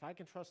I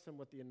can trust him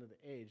with the end of the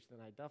age, then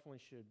I definitely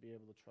should be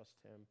able to trust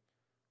him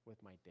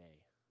with my day,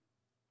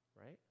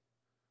 right?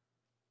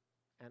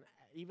 And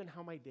even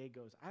how my day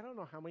goes. I don't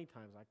know how many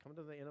times I come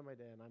to the end of my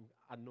day and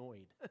I'm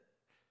annoyed,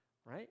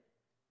 right?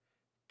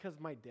 Because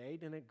my day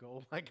didn't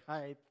go like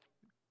I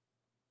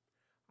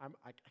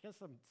guess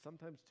I'm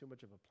sometimes too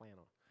much of a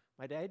planner.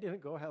 My day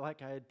didn't go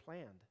like I had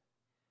planned,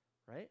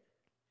 right?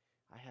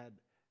 I had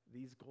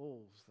these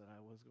goals that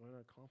I was going to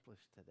accomplish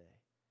today,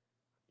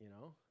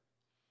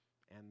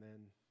 And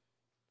then,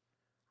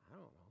 I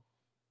don't know.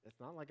 It's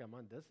not like I'm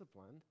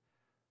undisciplined,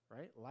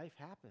 right? Life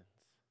happens,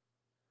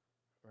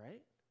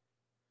 right?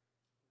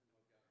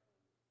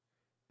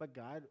 But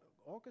God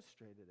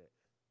orchestrated it,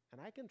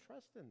 and I can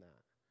trust in that.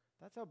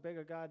 That's how big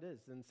a God is.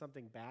 Then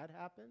something bad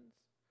happens,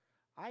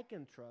 I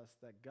can trust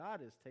that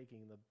God is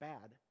taking the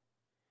bad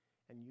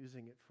and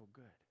using it for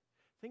good.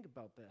 Think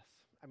about this.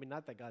 I mean,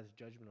 not that God's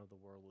judgment of the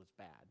world is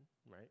bad,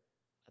 right?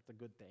 That's a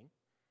good thing.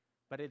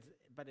 But it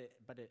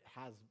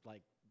has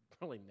like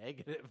really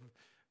negative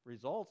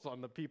results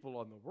on the people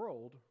on the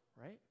world,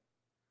 right?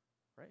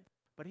 Right?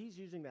 But he's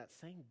using that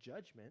same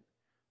judgment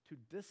to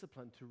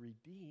discipline, to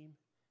redeem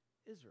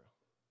Israel.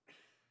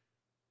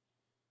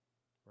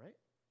 Right?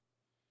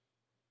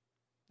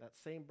 That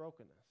same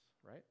brokenness,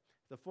 right?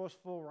 The first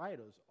four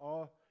writers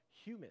are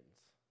humans,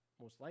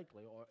 most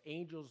likely, or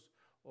angels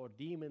or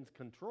demons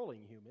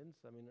controlling humans.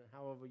 I mean,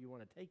 however you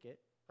want to take it,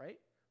 right?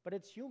 But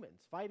it's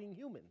humans fighting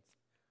humans,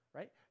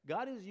 right?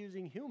 God is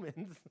using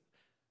humans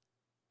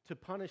to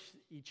punish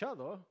each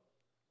other,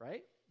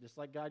 right? Just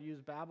like God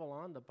used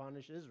Babylon to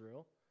punish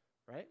Israel,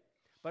 right?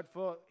 But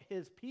for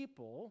his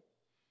people,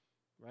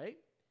 right,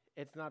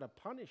 it's not a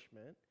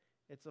punishment,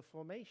 it's a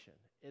formation.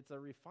 It's a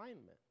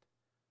refinement.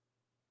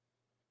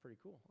 Pretty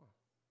cool, huh?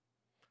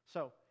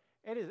 So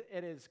it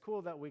is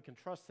cool that we can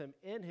trust him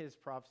in his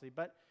prophecy,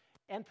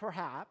 and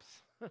perhaps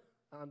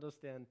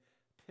understand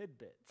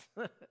tidbits,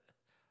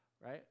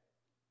 right,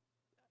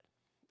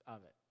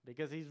 of it,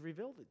 because he's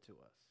revealed it to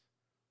us,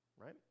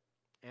 right?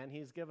 And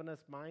he's given us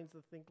minds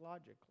to think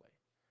logically,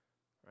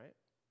 right?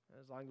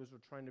 As long as we're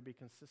trying to be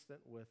consistent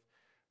with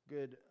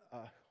good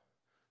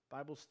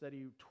Bible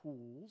study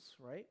tools,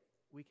 right,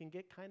 we can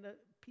get kind of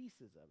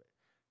pieces of it.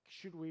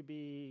 Should we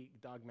be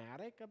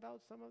dogmatic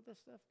about some of this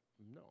stuff?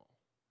 No,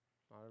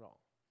 not at all,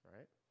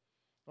 right?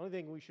 The only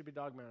thing we should be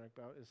dogmatic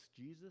about is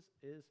Jesus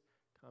is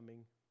coming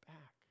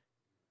back,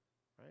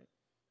 right?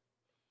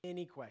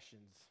 Any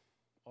questions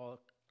or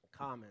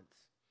comments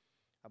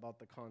about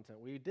the content?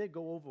 We did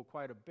go over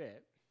quite a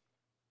bit.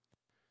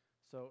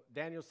 So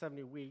Daniel's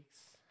 70 weeks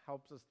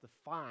helps us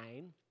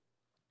define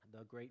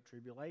the Great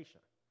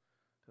Tribulation,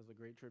 because the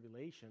Great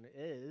Tribulation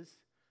is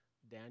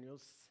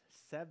Daniel's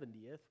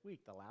 70th week,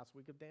 the last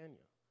week of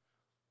Daniel,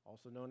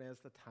 also known as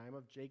the time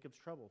of Jacob's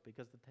trouble,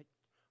 because the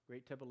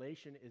Great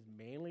Tribulation is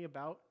mainly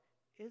about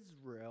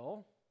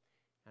Israel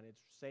and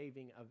its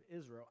saving of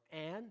Israel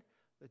and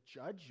the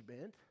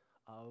judgment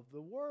of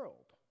the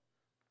world,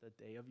 the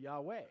day of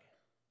Yahweh.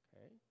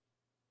 Okay?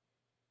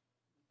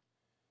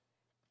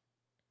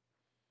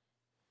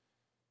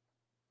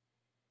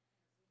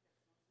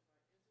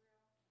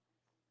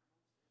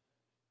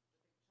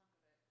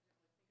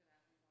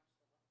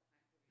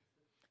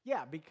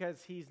 Yeah,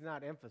 because he's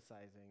not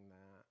emphasizing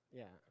that.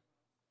 Yeah.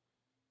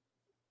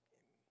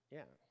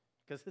 Yeah.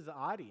 Because his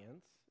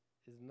audience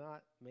is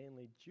not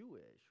mainly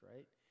Jewish,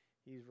 right?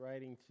 He's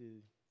writing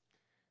to,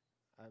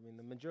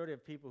 the majority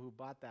of people who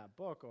bought that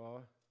book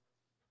are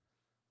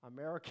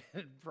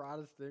American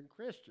Protestant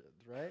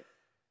Christians, right?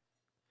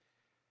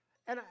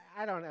 And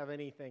I don't have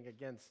anything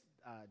against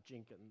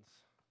Jenkins,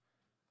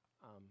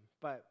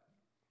 but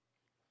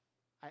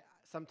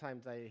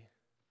sometimes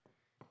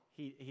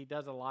he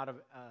does a lot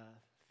of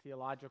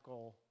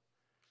theological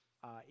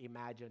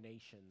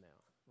imagination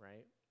now,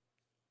 right?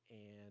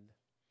 And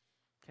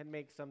can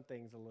make some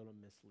things a little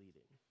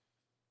misleading.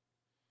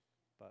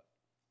 But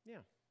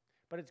yeah,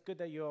 but it's good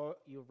that you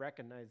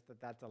recognize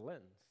that that's a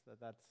lens,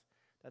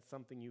 that's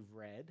something you've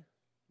read,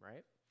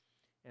 right?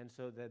 And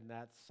so then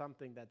that's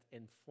something that's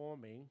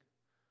informing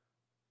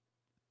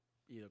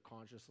either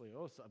consciously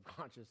or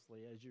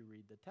subconsciously as you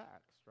read the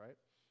text, right?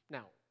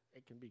 Now,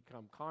 it can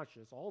become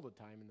conscious all the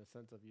time in the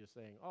sense of you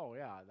saying, oh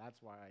yeah,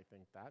 that's why I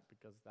think that,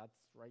 because that's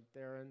right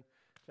there in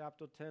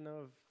chapter 10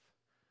 of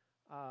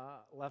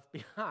Left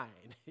Behind,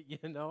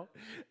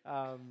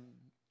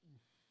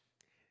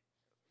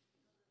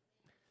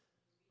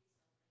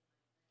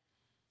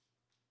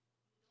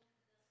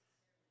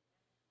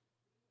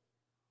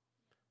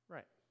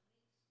 Right.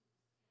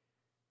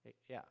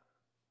 Yeah.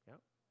 Yeah.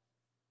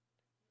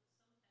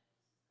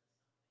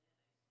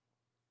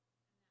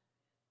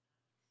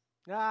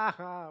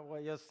 Well,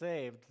 you're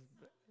saved.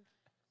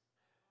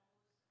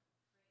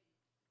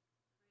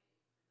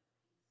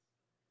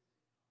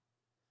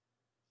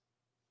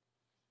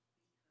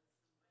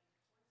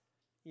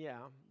 Yeah,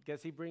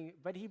 because he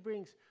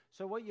brings,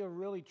 so what you're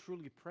really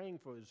truly praying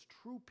for is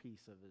true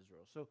peace of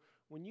Israel. So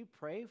when you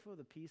pray for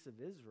the peace of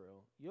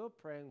Israel, you're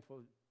praying for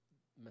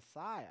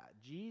Messiah,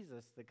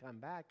 Jesus, to come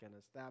back and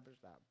establish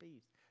that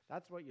peace.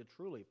 That's what you're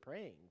truly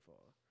praying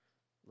for,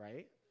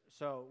 right?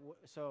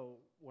 So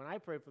when I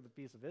pray for the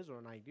peace of Israel,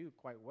 and I do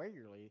quite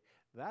regularly,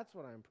 that's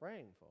what I'm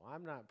praying for.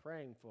 I'm not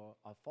praying for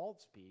a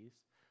false peace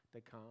to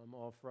come,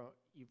 or for,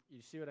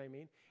 you see what I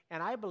mean?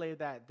 And I believe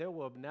that there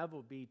will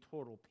never be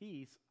total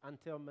peace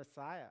until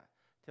Messiah,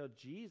 till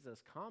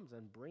Jesus comes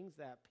and brings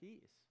that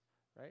peace,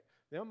 right?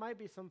 There might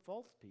be some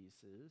false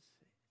pieces.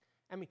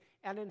 I mean,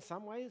 and in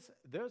some ways,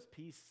 there's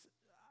peace,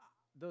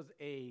 there's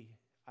a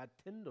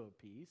tender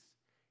peace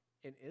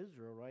in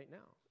Israel right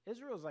now.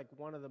 Israel is like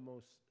one of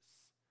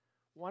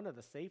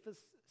the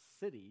safest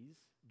cities,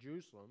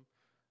 Jerusalem,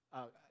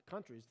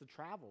 countries to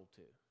travel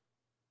to.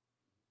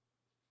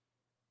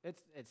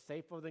 It's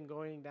safer than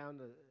going down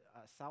to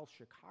South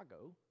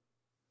Chicago,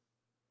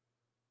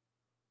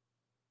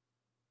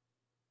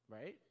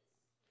 right?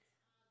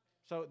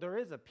 So there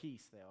is a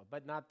peace there,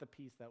 but not the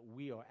peace that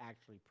we are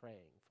actually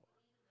praying for.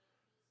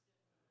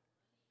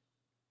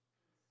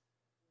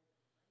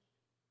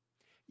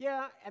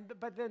 Yeah,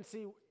 but then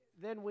see,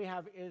 then we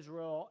have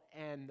Israel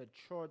and the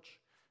church.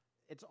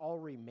 It's all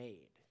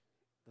remade.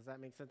 Does that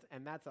make sense?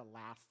 And that's a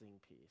lasting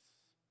peace,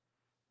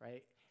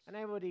 right? And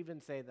I would even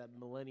say that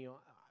millennial.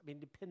 I mean,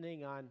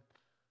 depending on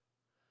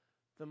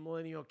the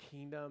millennial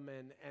kingdom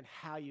and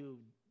how you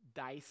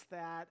dice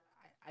that,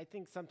 I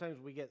think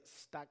sometimes we get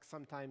stuck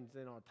sometimes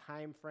in our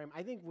time frame.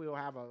 I think we'll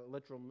have a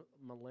literal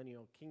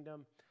millennial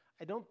kingdom.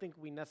 I don't think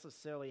we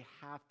necessarily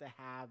have to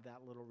have that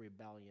little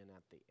rebellion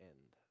at the end.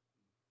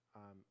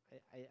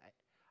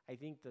 I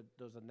think that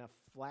there's enough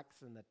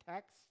flex in the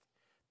text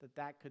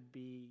that could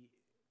be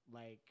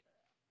like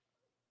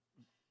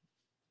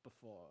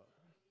before.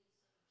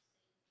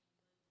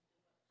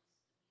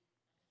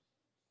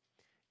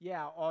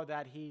 Yeah, or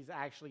that he's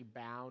actually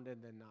bound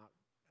and then not.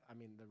 I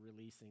mean, the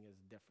releasing is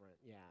different.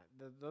 Yeah,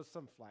 there's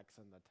some flex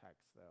in the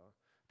text, though.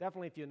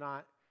 Definitely, if you're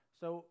not.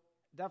 So,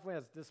 definitely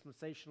as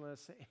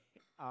dispensationalists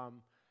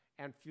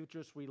and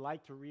futurists, we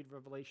like to read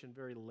Revelation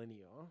very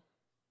linear,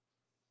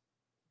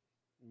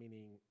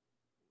 meaning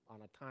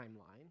on a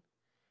timeline.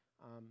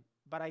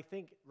 But I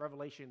think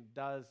Revelation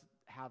does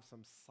have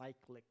some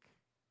cyclic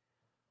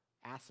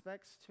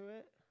aspects to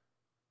it.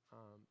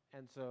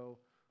 And so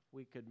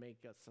we could make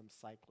some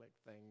cyclic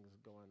things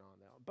going on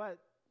there. But,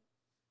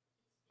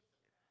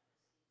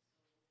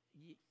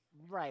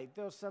 right,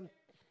 there's some,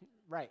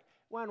 right.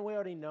 One, we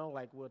already know,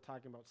 like we're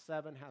talking about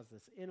 7 has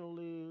this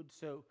interlude.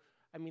 So,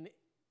 I mean,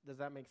 does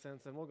that make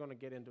sense? And we're going to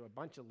get into a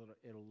bunch of little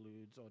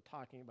interludes or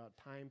talking about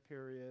time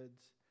periods.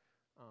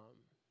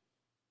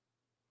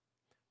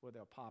 Where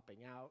they're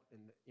popping out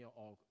and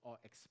all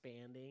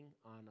expanding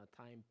on a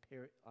time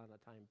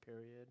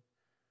period,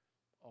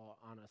 or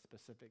on a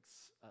specific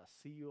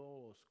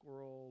seal or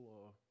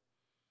scroll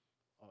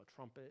or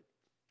trumpet.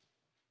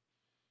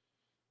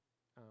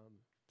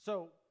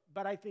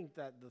 But I think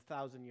that the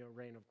 1,000-year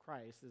reign of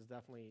Christ is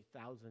definitely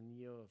 1,000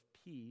 year of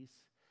peace,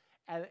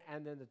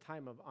 and then the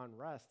time of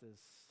unrest is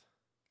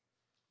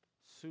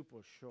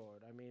super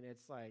short. I mean,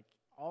 it's like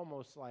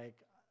almost like,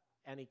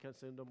 and he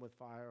consumed them with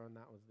fire, and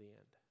that was the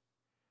end.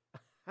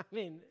 I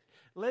mean,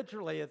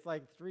 literally, it's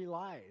like 3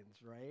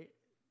 lines, right?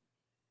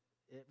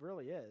 It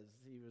really is.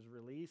 He was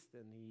released,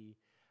 and he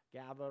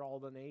gathered all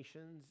the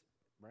nations,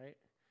 right?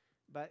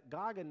 But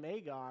Gog and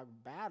Magog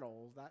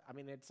battles,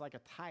 it's like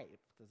a type.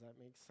 Does that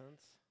make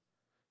sense?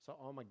 So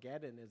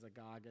Armageddon is a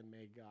Gog and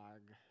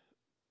Magog.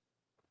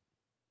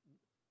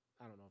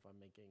 I don't know if I'm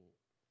making...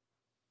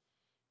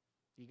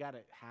 You got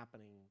it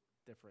happening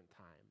different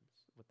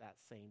times with that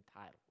same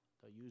title.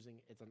 So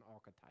it's an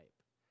archetype.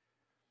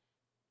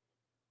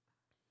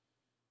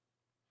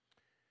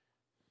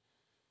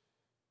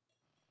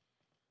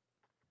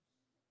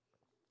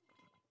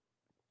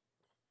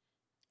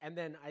 And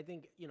then I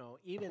think,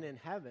 even in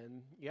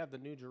heaven, you have the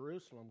New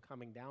Jerusalem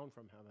coming down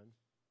from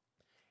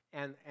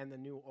heaven and the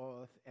new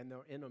earth, and they're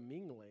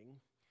intermingling.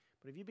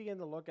 But if you begin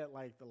to look at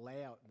like the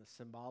layout and the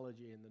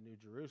symbology in the New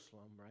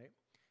Jerusalem, right?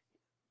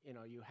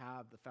 You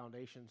have the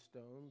foundation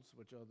stones,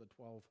 which are the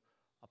 12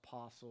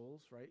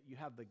 apostles, right? You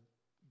have the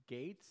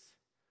gates,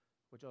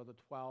 which are the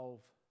 12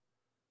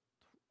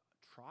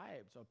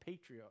 tribes or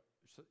patriarchs.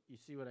 So you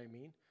see what I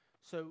mean?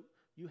 So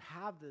you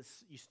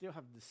still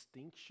have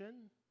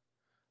distinction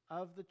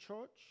of the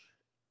church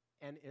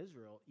and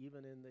Israel,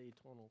 even in the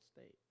eternal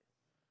state.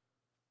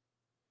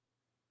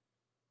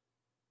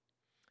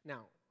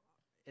 Now,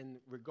 in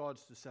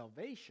regards to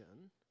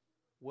salvation,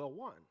 we're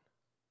one,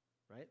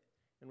 right?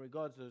 In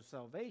regards to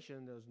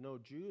salvation, there's no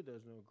Jew,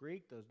 there's no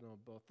Greek, there's no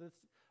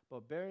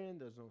barbarian,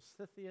 there's no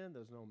Scythian,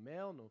 there's no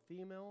male, no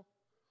female,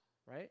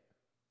 right?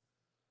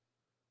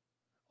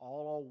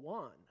 All are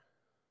one.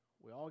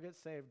 We all get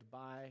saved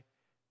by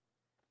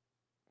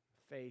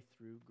faith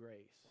through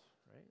grace,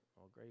 right?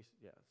 Well, grace,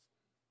 yes.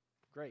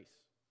 Grace,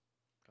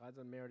 God's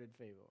unmerited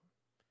favor.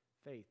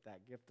 Faith,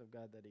 that gift of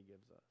God that he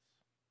gives us.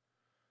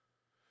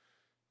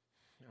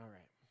 All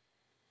right.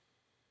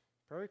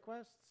 Prayer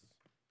requests?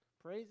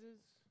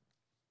 Praises?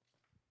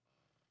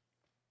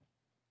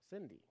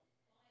 Cindy.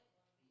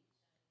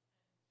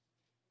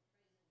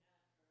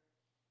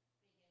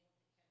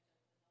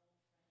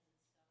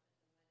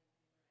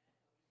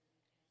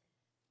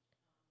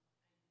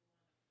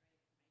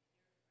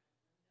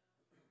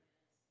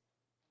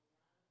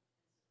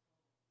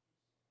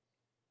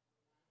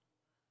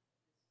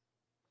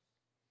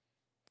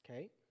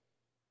 Okay.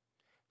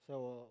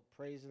 So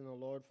praising the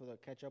Lord for the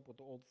catch up with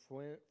the old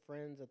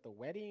friends at the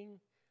wedding,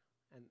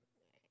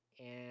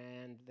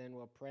 and then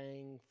we're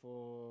praying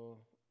for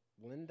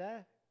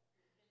Linda.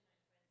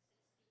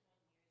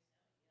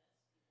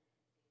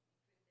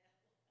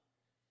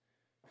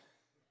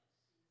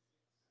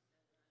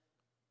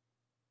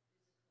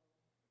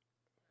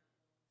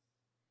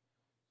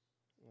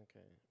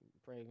 Okay,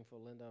 praying for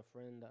Linda, a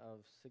friend of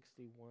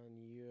 61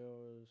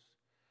 years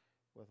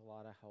with a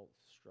lot of health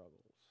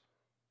struggles.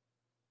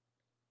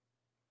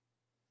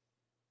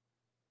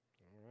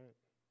 All right.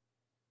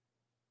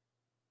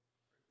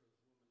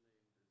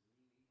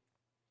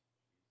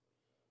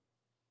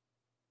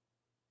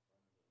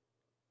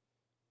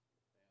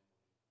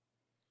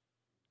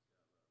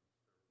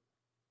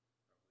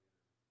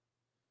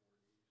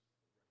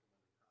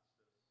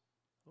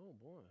 Oh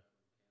boy.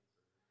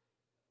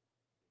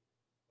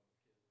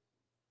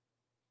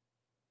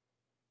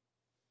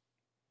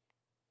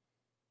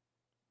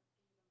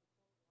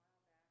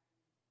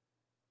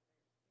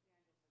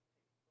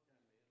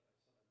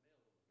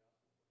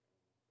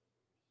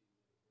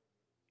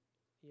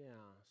 Yeah.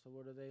 So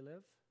where do they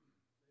live?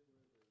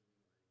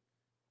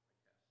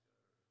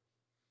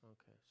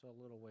 Okay, so a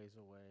little ways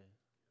away.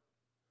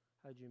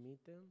 How'd you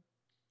meet them?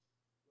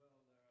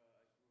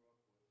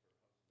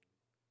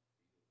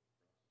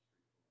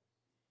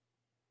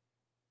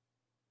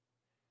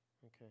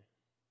 Okay.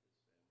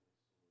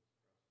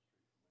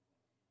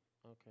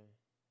 Okay.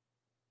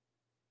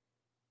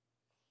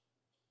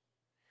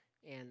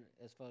 And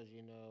as far as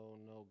you know,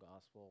 no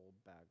gospel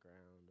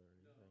background or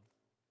anything?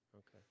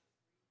 Okay.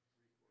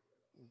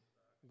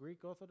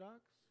 Greek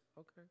Orthodox?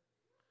 Okay.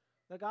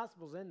 The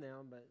gospel's in there,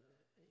 but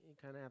you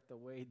kind of have to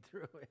wade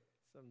through it,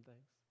 some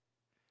things.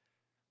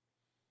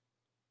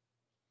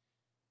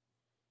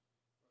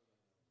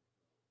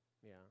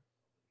 Yeah.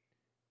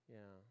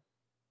 Yeah.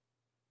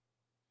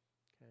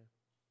 Okay.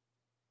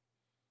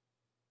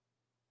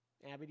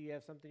 Abby, do you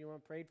have something you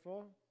want prayed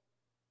for?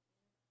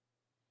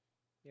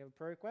 You have a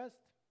prayer request?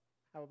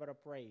 How about a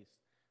praise?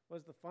 What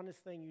was the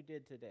funnest thing you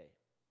did today?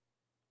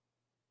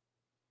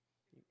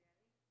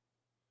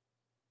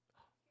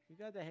 You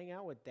got to hang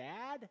out with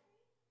Dad?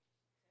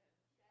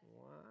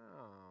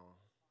 Wow.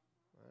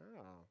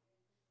 Wow.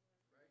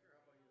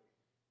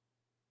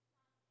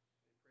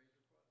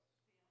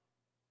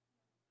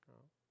 Oh.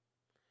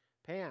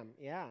 Pam,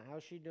 yeah,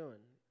 how's she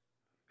doing?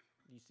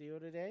 You see her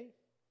today?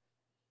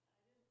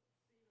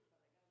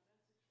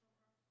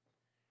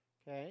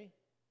 Okay.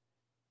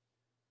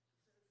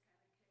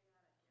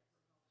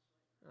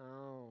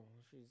 Oh,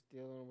 she's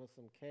dealing with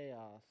some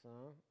chaos,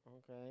 huh?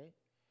 Okay.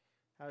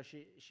 How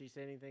she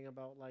say anything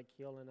about like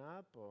healing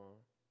up or?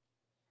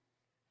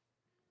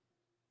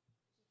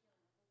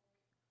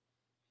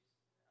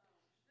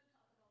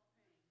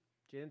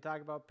 She didn't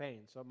talk about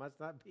pain, so it must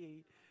not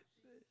be.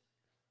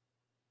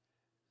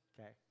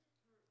 Okay.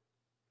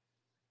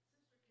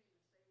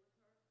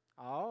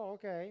 Oh,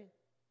 okay.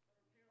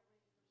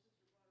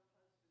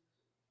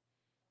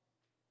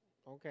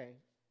 Okay.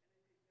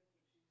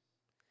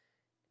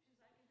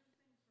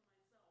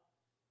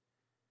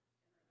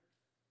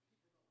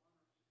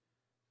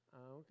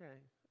 Okay.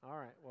 All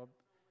right. Well,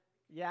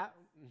 yeah.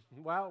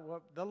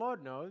 Well, the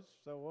Lord knows,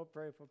 so we'll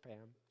pray for Pam.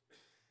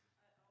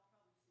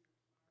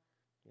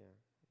 Yeah.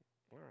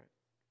 All right.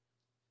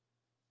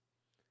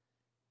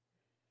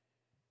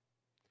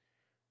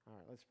 All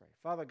right, let's pray.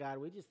 Father God,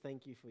 we just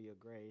thank you for your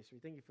grace. We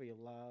thank you for your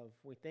love.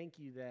 We thank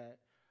you that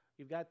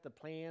you've got the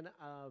plan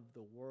of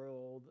the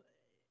world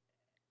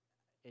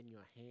in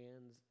your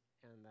hands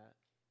and that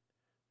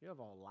you have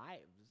our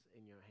lives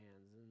in your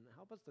hands. And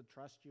help us to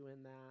trust you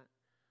in that.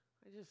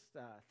 I just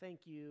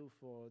thank you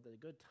for the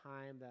good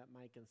time that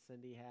Mike and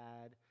Cindy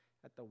had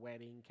at the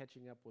wedding,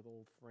 catching up with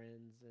old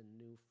friends and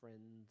new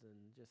friends and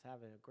just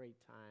having a great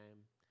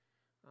time.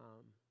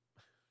 Um,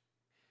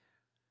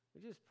 we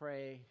just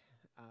pray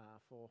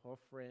for her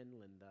friend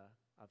Linda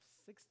of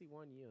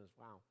 61 years.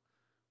 Wow,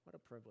 what a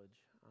privilege.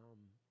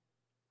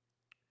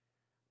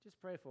 Just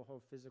pray for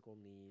her physical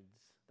needs,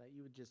 that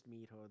you would just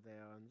meet her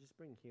there and just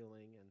bring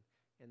healing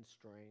and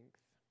strength.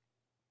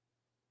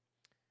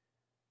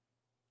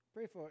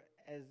 Pray for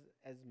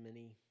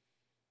Esmini,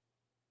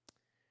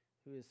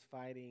 who is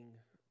fighting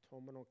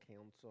terminal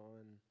cancer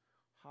and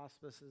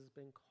hospice has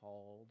been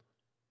called.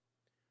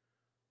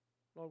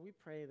 Lord, we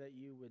pray that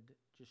you would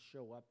just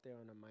show up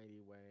there in a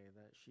mighty way,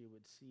 that she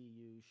would see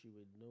you, she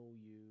would know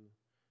you,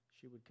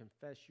 she would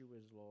confess you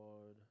as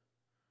Lord.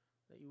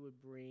 that you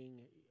would bring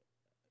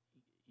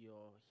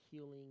your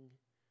healing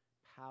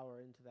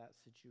power into that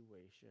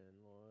situation,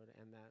 Lord,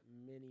 and that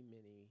many,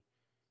 many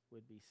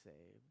would be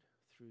saved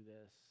through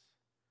this.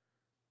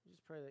 We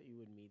just pray that you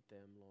would meet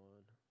them,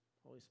 Lord.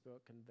 Holy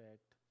Spirit,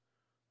 convict.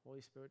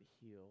 Holy Spirit,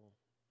 heal.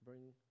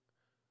 Bring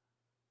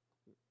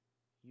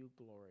you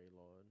glory,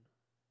 Lord.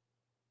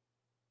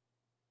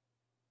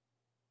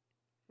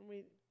 And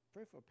we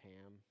pray for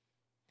Pam.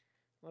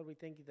 Lord, we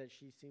thank you that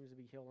she seems to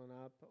be healing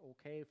up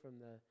okay from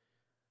the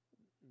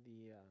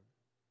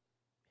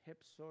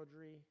hip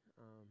surgery.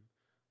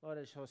 Lord,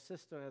 as her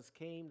sister has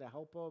came to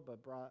help her,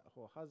 but brought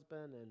her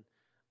husband, and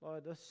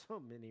Lord, there's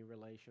so many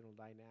relational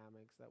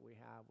dynamics that we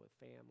have with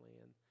family,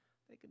 and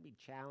they can be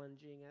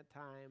challenging at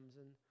times.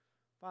 And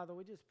Father,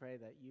 we just pray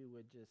that you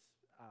would just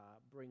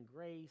bring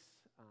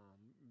grace,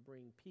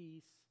 bring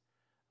peace,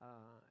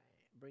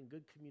 bring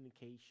good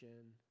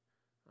communication,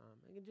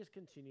 and just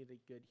continue the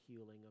good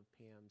healing of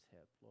Pam's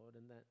hip, Lord,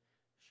 and that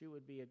she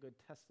would be a good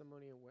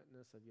testimony and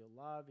witness of your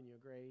love and your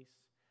grace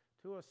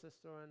to her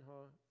sister and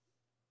her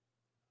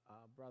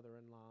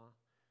brother-in-law.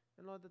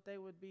 And Lord, that they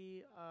would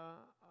be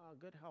a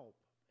good help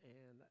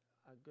and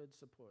a good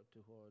support to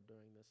her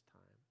during this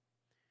time.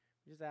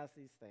 We just ask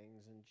these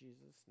things in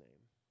Jesus'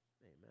 name.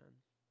 Amen.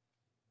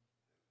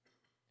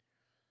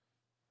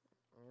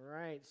 All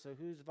right, so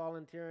who's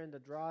volunteering to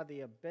draw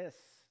the abyss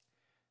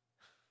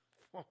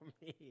for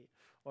me?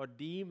 Or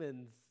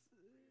demons?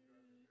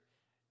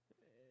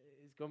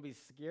 It's going to be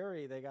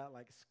scary. They got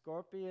like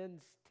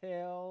scorpions'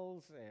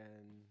 tails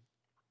and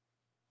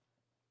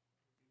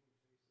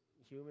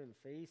human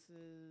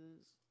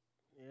faces.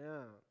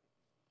 Yeah.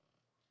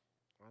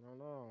 I don't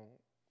know.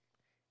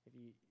 If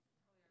you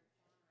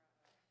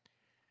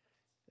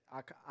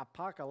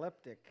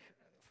apocalyptic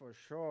for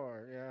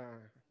sure, yeah.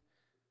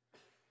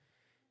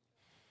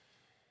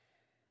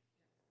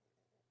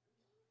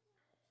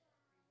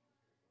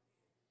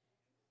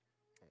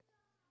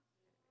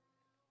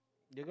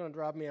 You're going to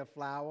drop me a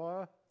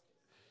flower?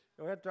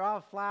 We're going to draw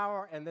a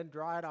flower and then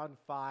draw it on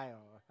fire.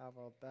 How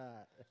about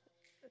that?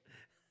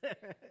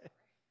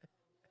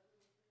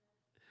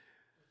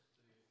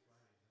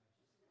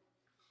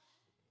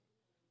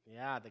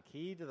 Yeah, the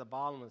key to the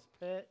bottomless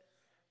pit.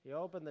 You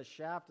open the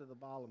shaft of the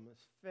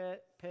bottomless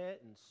pit,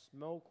 and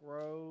smoke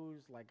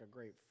rose like a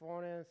great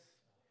furnace.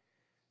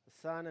 The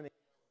sun and the